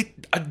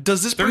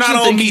 does this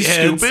person think he's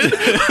stupid?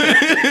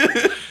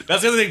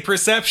 That's the other thing,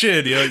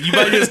 perception. You know,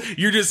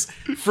 you're just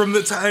from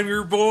the time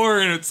you're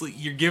born, it's like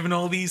you're given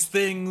all these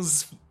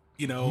things,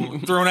 you know,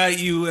 thrown at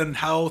you and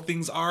how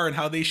things are and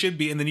how they should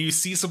be. And then you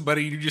see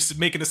somebody, you just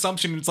make an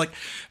assumption. And it's like,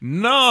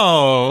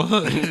 no,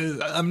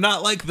 I'm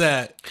not like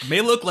that.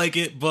 May look like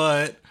it,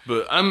 but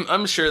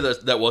I'm sure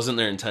that wasn't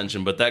their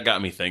intention, but that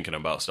got me thinking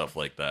about stuff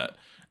like that.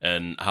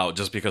 And how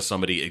just because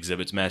somebody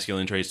exhibits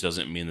masculine traits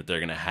doesn't mean that they're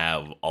going to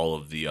have all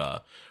of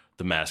the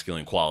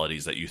masculine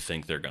qualities that you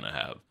think they're going to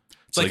have.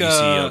 It's like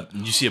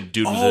you see a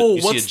dude with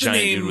a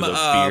giant dude with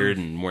a beard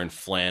and wearing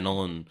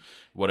flannel and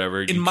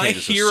whatever. In My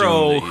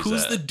Hero,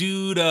 who's the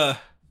dude?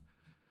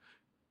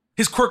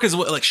 His quirk is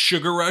what, like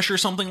Sugar Rush or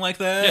something like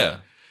that. Yeah,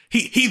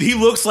 he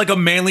looks like a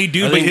manly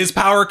dude, but his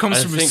power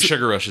comes from. I think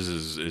Sugar Rush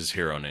is his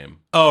hero name.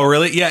 Oh,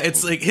 really? Yeah,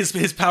 it's like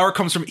his power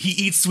comes from he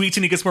eats sweets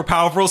and he gets more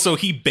powerful, so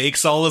he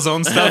bakes all his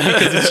own stuff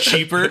because it's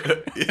cheaper.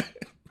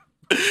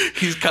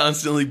 He's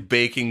constantly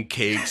baking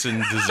cakes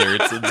and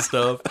desserts and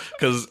stuff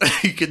because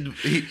he can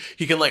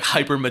like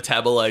hyper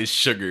metabolize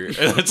sugar,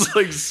 and it's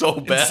like so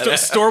bad.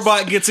 Store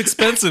bought gets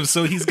expensive,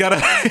 so he's gotta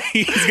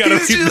he's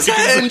just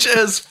hench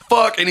as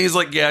fuck, and he's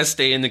like, yeah, I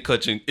stay in the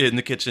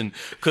kitchen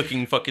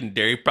cooking fucking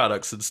dairy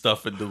products and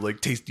stuff into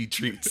like tasty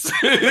treats.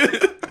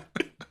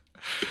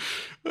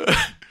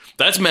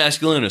 That's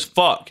masculine as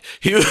fuck.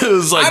 He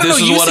was like, "This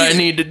is what I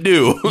need to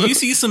do." You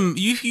see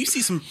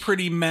some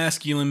pretty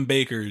masculine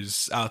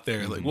bakers out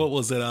there. Like, what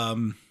was it? I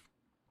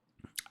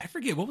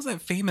forget. What was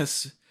that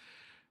famous?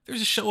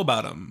 There's a show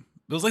about him.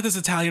 It was like this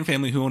Italian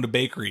family who owned a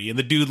bakery, and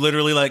the dude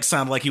literally like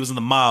sounded like he was in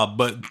the mob,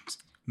 but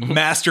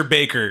master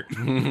baker.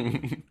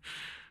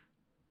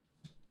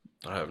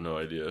 I have no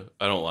idea.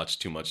 I don't watch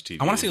too much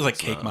TV. I want to say it was like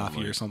Cake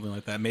Mafia or something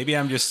like that. Maybe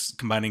I'm just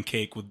combining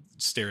Cake with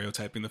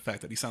stereotyping the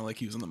fact that he sounded like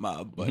he was in the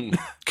mob. But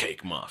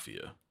Cake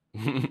Mafia.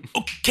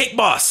 Oh, Cake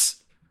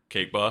Boss.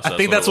 Cake Boss? I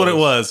think that's what it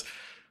was.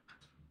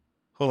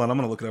 Hold on, I'm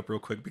going to look it up real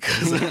quick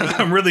because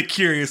I'm really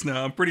curious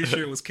now. I'm pretty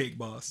sure it was Cake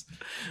Boss.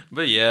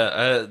 But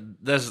yeah,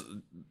 that's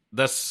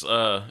what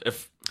I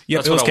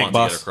want to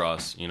get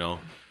across, you know.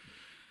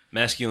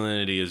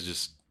 Masculinity is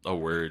just a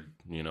word,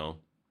 you know.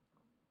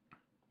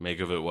 Make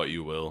of it what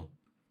you will.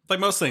 Like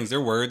most things, they're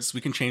words.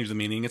 We can change the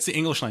meaning. It's the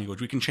English language.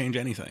 We can change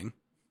anything.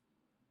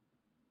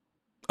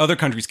 Other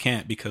countries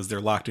can't because they're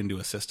locked into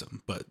a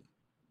system. But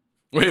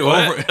wait,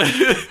 what?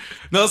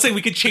 No, I was saying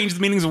we could change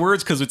the meanings of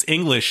words because it's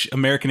English,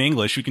 American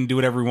English. We can do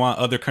whatever we want.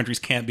 Other countries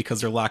can't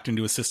because they're locked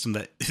into a system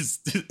that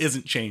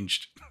isn't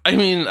changed. I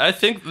mean, I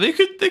think they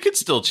could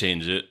still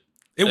change it.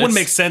 It wouldn't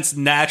make sense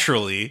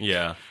naturally.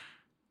 Yeah.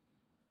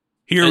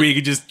 Here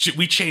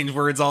we change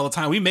words all the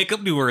time. We make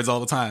up new words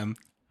all the time.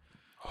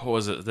 What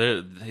was it?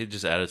 They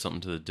just added something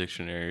to the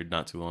dictionary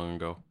not too long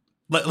ago.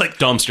 Like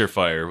dumpster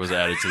fire was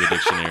added to the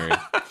dictionary.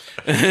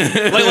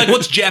 like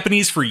what's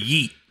Japanese for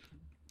yeet?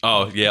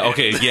 Oh yeah,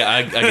 okay, yeah,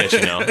 I get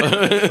you now.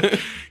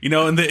 You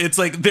know, and it's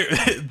like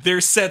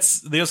their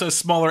sets. They also have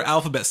smaller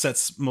alphabet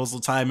sets most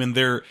of the time, and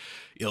their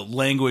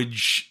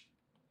language.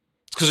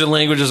 It's because their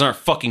languages aren't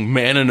fucking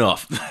man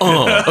enough.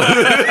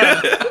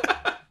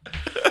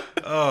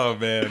 Oh,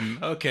 man.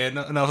 Okay,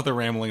 enough of the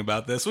rambling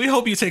about this. We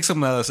hope you take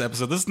something out of this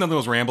episode. This is none of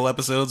those ramble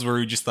episodes where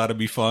we just thought it'd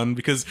be fun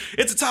because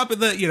it's a topic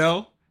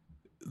that,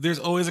 there's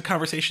always a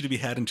conversation to be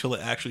had until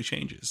it actually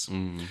changes.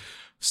 Mm.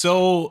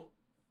 So,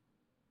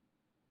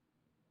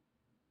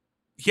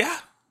 yeah.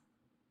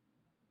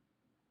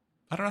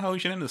 I don't know how we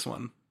should end this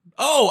one.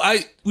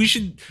 I'd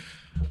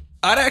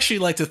actually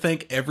like to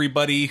thank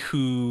everybody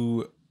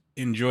who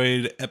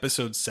enjoyed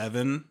episode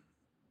 7.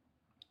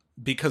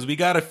 Because we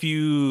got a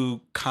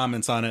few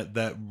comments on it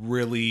that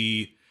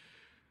really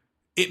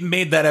it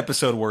made that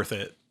episode worth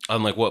it.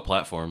 On like what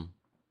platform?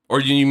 Or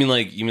you mean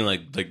like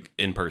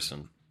in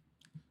person?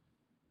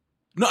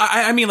 No,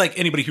 I mean like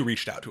anybody who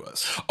reached out to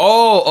us.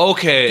 Oh,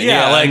 okay.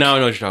 Yeah, like now I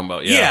know what you're talking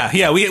about.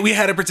 Yeah. We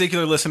had a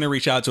particular listener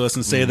reach out to us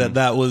and say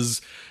that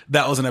was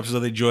an episode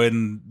they enjoyed,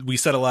 and we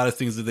said a lot of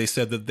things that they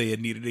said that they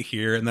had needed to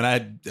hear, and then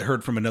I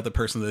heard from another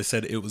person that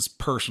said it was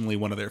personally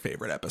one of their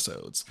favorite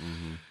episodes.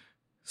 Mm-hmm.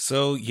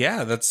 So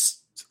yeah,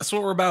 that's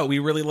what we're about. We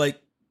really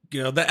like,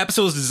 that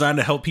episode was designed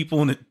to help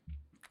people, and it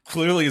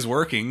clearly is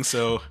working.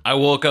 So I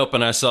woke up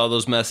and I saw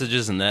those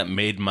messages, and that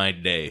made my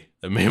day.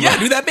 That made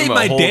that made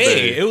my whole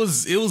day. It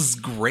was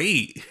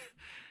great.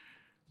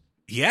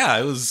 Yeah,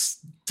 it was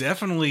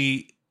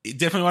definitely. It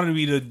definitely wanted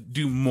me to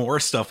do more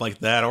stuff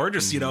like that, or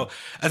just,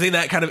 I think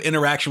that kind of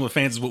interaction with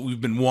fans is what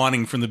we've been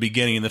wanting from the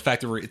beginning, and the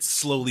fact that it's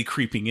slowly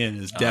creeping in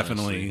is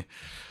definitely.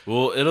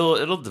 Well,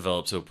 it'll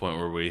develop to a point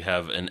where we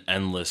have an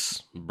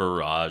endless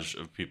barrage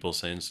of people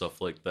saying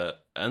stuff like that,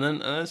 and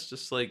it's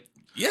just like,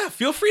 yeah,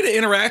 feel free to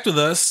interact with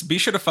us. Be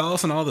sure to follow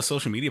us on all the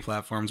social media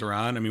platforms we're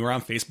on. I mean, we're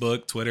on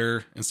Facebook,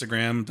 Twitter,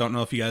 Instagram. Don't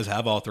know if you guys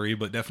have all three,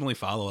 but definitely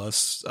follow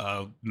us,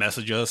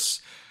 message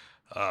us.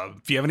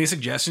 If you have any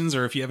suggestions,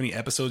 or if you have any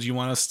episodes you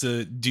want us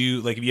to do,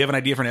 like if you have an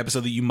idea for an episode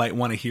that you might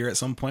want to hear at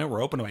some point,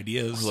 we're open to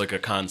ideas. Or like a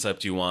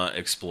concept you want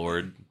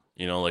explored.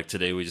 Like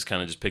today we just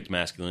kind of just picked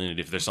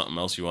masculinity. If there's something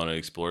else you want to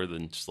explore,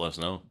 then just let us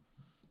know.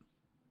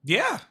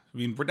 Yeah, I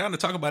mean, we're down to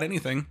talk about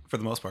anything for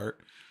the most part.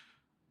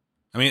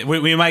 I mean,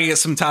 we might get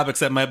some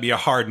topics that might be a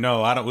hard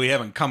no. We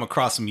haven't come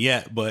across them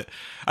yet, but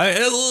I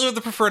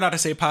prefer not to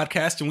say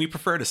podcast, and we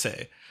prefer to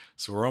say.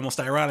 So we're almost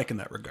ironic in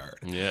that regard.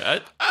 Yeah,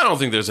 I don't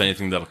think there's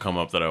anything that'll come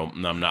up that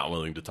I'm not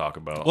willing to talk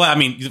about. Well, I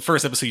mean, the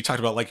first episode you talked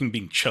about liking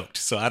being choked,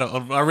 so I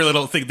really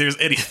don't think there's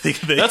anything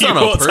that that's you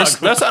on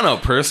that's on a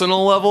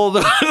personal level.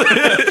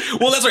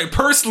 Well, that's right.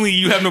 Personally,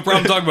 you have no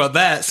problem talking about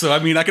that. So I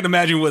mean, I can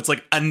imagine what's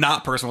like a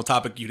not personal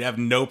topic you'd have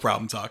no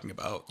problem talking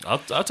about. I'll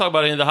talk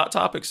about any of the hot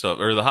topic stuff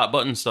or the hot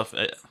button stuff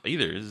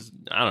either.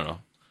 I don't know.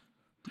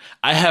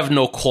 I have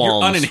no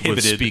qualms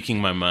with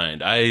speaking my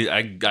mind.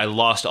 I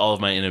lost all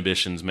of my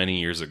inhibitions many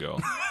years ago.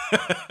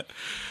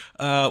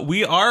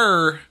 We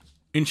are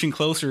inching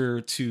closer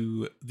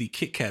to the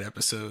Kit Kat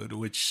episode,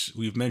 which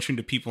we've mentioned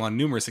to people on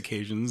numerous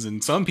occasions,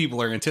 and some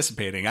people are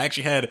anticipating. I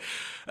actually had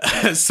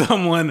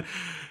someone,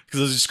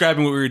 because I was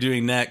describing what we were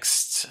doing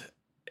next,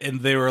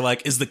 and they were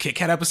like, is the Kit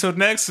Kat episode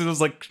next? And I was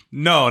like,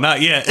 no,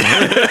 not yet.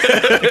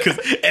 Because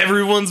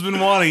everyone's been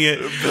wanting it.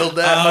 Build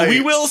that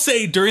we will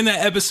say during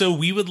that episode,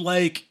 we would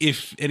like,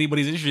 if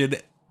anybody's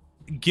interested,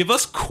 give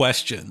us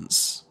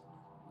questions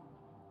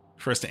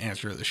for us to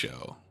answer at the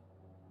show.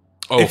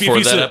 Oh,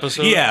 for that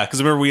episode? Yeah,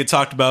 because remember we had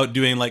talked about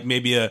doing like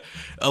maybe a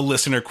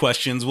listener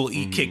questions. We'll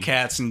eat Kit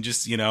Kats and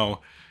just,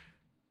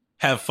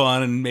 have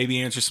fun and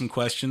maybe answer some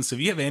questions. So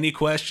if you have any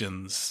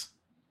questions...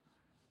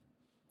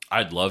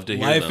 I'd love to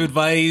hear life them.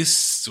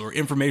 advice or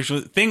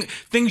information,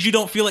 things you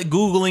don't feel like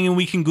Googling and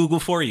we can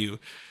Google for you.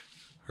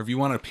 Or if you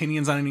want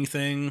opinions on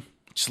anything,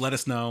 just let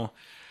us know.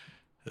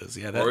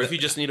 Or if you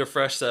just need a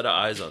fresh set of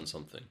eyes on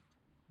something.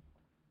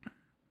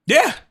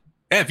 Yeah.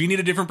 If you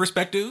need a different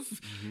perspective,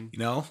 we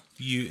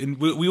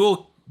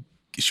will.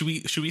 Should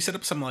we set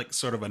up some like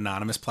sort of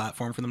anonymous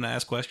platform for them to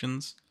ask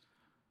questions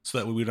so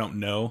that we don't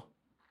know?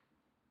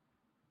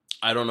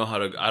 I don't know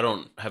I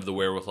don't have the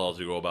wherewithal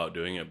to go about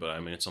doing it, but I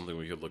mean, it's something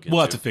we could look into.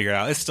 We'll have to figure it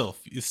out. It's still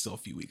a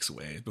few weeks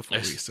away before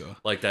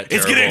like that.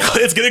 It's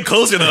getting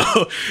closer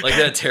though. Like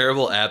that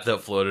terrible app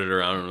that floated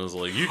around and was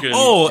like, you can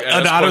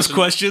anonymous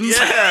questions.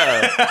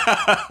 Yeah,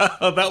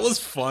 that was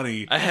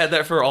funny. I had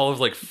that for all of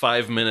like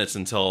 5 minutes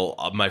until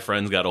my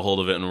friends got a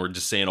hold of it and were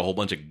just saying a whole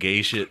bunch of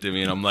gay shit to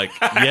me, and I'm like,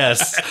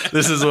 yes,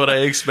 this is what I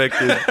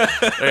expected.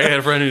 I had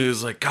a friend who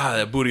was like, God,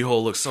 that booty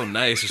hole looks so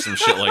nice or some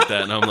shit like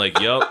that, and I'm like,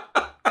 yup.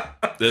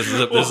 This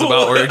is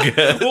about where it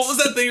gets. What was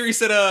that thing where you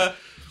said,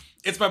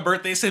 it's my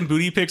birthday, send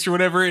booty pics or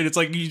whatever, and it's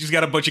like you just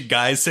got a bunch of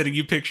guys sending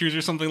you pictures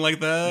or something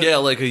like that? Yeah,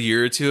 like a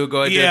year or two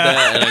ago I did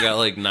that, and I got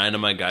like 9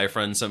 of my guy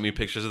friends sent me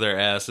pictures of their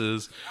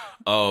asses.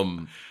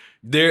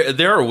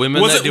 There are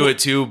women that do it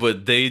too,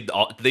 but they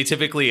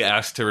typically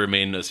ask to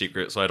remain a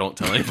secret, so I don't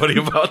tell anybody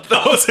about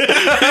those.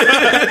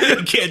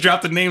 You can't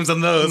drop the names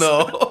on those.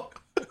 No.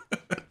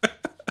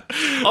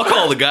 I'll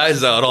call the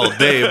guys out all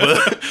day,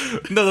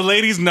 but no, the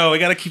ladies know. I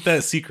got to keep that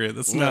a secret.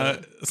 It's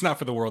not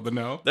for the world to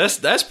know.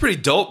 That's pretty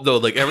dope though.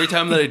 Like every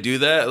time that I do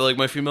that, like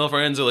my female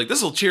friends are like,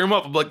 "This will cheer them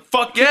up." I'm like,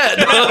 "Fuck yeah, it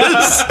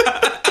does."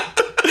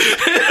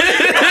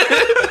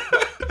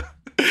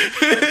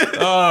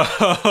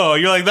 Oh,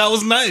 you're like, that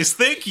was nice.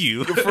 Thank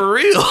you. For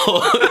real.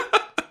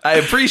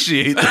 I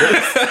appreciate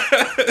this.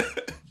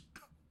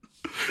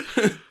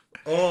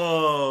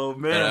 Oh,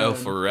 man. And I'll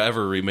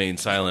forever remain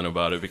silent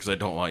about it because I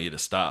don't want you to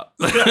stop.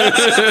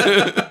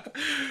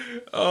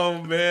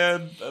 Oh,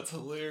 man. That's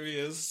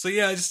hilarious. So,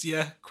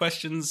 yeah,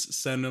 questions,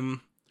 send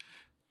them.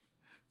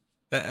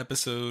 That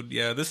episode,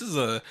 this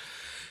is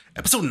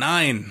episode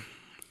 9,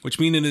 which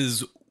means it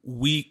is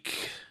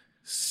week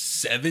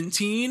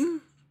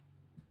 17.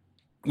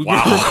 We've been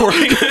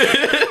recording.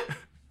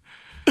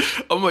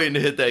 I'm waiting to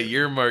hit that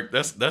year mark.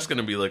 That's going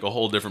to be like a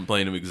whole different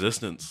plane of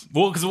existence.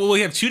 Well, because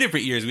we have 2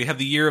 different years. We have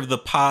the year of the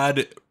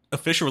pod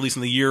official release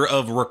and the year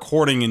of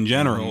recording in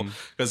general.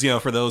 Because,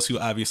 for those who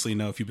obviously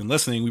know, if you've been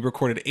listening, we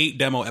recorded 8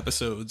 demo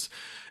episodes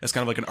as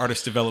kind of like an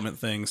artist development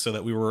thing so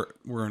that we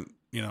weren't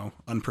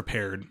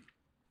unprepared.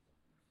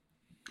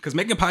 Because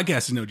making a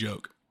podcast is no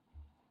joke.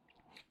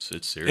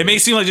 It's serious. It may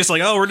seem like just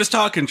like, oh, we're just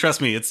talking.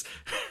 Trust me,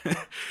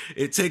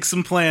 it takes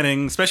some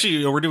planning,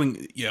 especially we're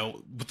doing,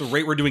 with the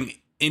rate we're doing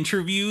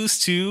interviews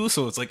too.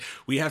 So it's like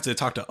we have to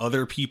talk to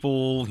other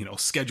people,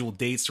 schedule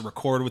dates to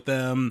record with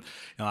them.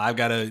 I've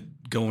got to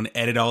go and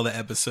edit all the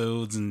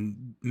episodes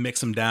and mix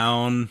them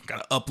down.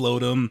 Got to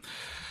upload them.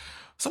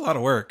 It's a lot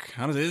of work.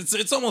 Honestly,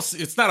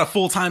 it's not a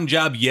full-time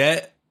job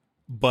yet,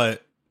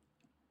 but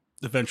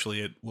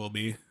eventually it will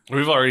be.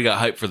 We've already got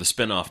hype for the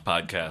spin-off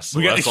podcast. So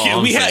We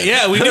do.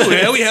 Yeah, we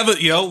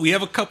have we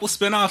have a couple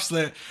spin-offs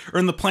that are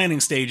in the planning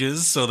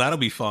stages, so that'll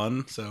be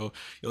fun. So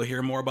you'll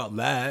hear more about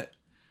that.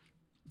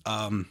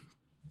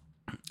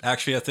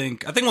 Actually, I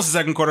think once the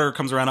second quarter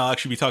comes around, I'll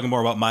actually be talking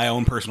more about my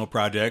own personal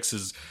projects.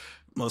 As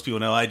most people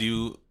know, I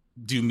do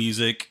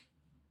music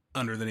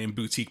under the name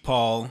Boutique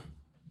Paul.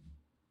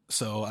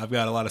 So I've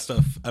got a lot of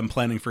stuff I'm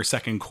planning for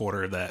second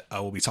quarter that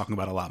I will be talking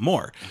about a lot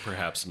more.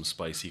 Perhaps some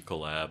spicy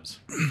collabs.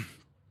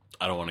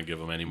 I don't want to give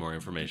them any more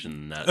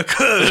information than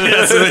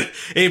that.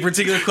 A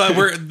particular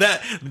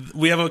collab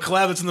we have a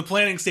collab that's in the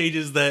planning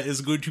stages that is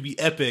going to be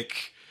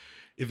epic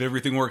if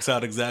everything works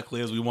out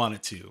exactly as we want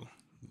it to.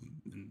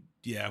 And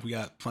yeah, we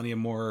got plenty of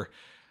more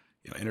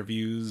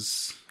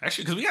interviews.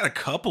 Actually, because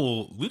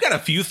we've got a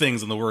few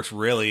things in the works,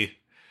 really.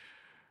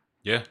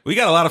 Yeah, we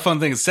got a lot of fun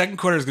things. Second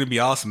quarter is going to be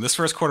awesome. This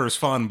first quarter is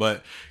fun,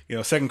 but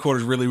second quarter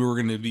is really where we're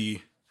going to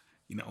be,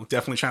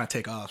 definitely trying to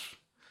take off.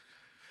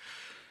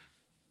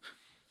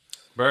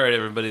 All right,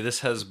 everybody.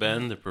 This has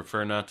been the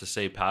Prefer Not to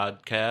Say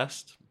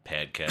podcast.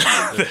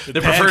 The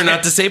Prefer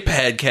Not to Say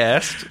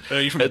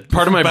podcast.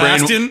 Part of my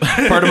Boston?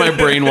 part of my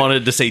brain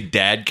wanted to say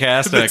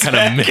dadcast, and I kind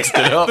of mixed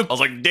it up. I was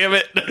like, damn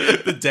it,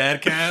 the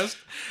dadcast.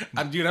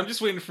 I'm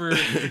just waiting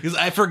because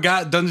I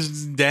forgot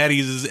Dungeons and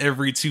Daddies is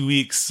every 2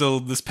 weeks. So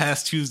this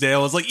past Tuesday, I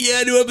was like,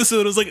 yeah, new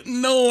episode. I was like,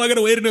 no, I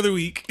gotta wait another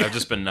week. I've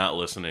just been not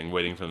listening,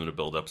 waiting for them to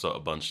build up a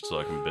bunch so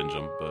I can binge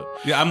them. But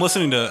yeah, I'm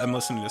listening to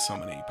so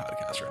many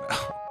podcasts right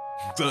now.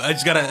 So I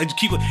just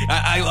keep.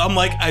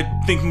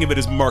 I'm thinking of it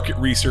as market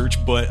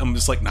research, but I'm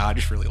just like, nah, I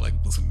just really like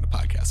listening to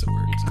podcasts at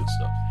work. It's good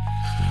stuff.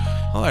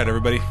 All right,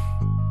 everybody.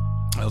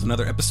 That was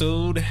another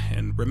episode,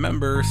 and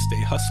remember,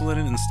 stay hustling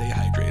and stay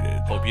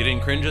hydrated. Hope you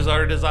didn't cringe as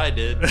hard as I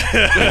did.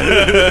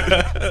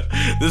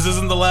 This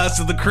isn't the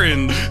last of the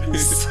cringe,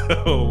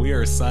 so we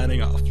are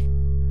signing off.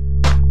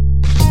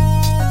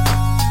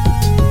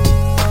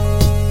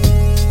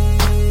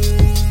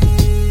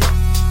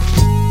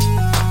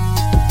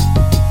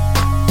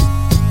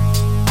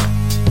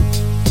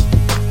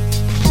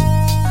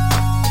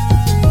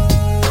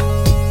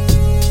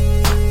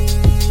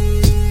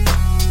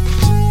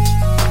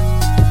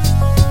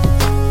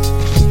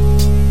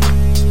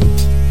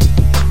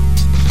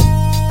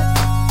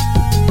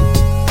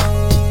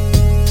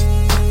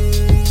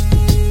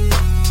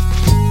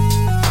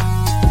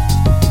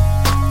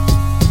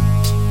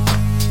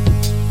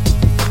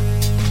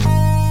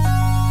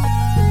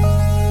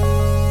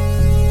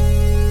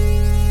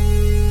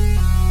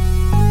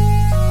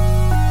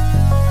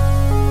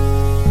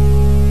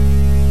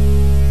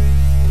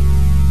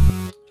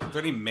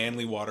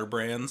 Manly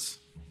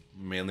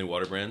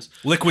water brands.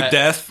 Liquid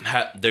Death.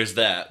 There's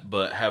that,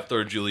 but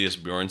Hafthor Julius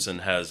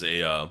Bjornsson has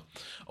a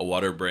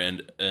water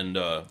brand, and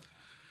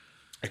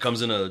it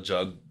comes in a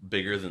jug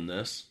bigger than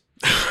this,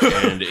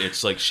 and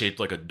it's like shaped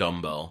like a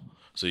dumbbell,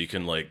 so you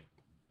can like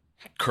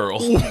curl.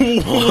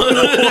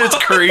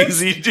 It's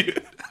crazy,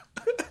 dude.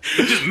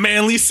 Just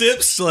manly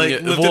sips,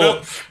 lift it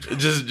up.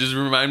 Just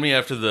remind me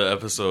after the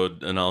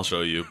episode, and I'll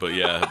show you. But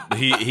yeah,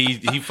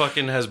 he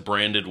fucking has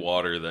branded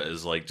water that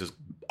is like just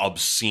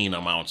obscene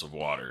amounts of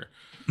water.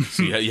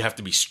 So you have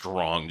to be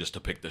strong just to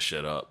pick the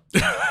shit up.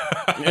 You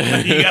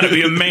gotta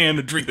be a man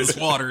to drink this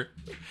water.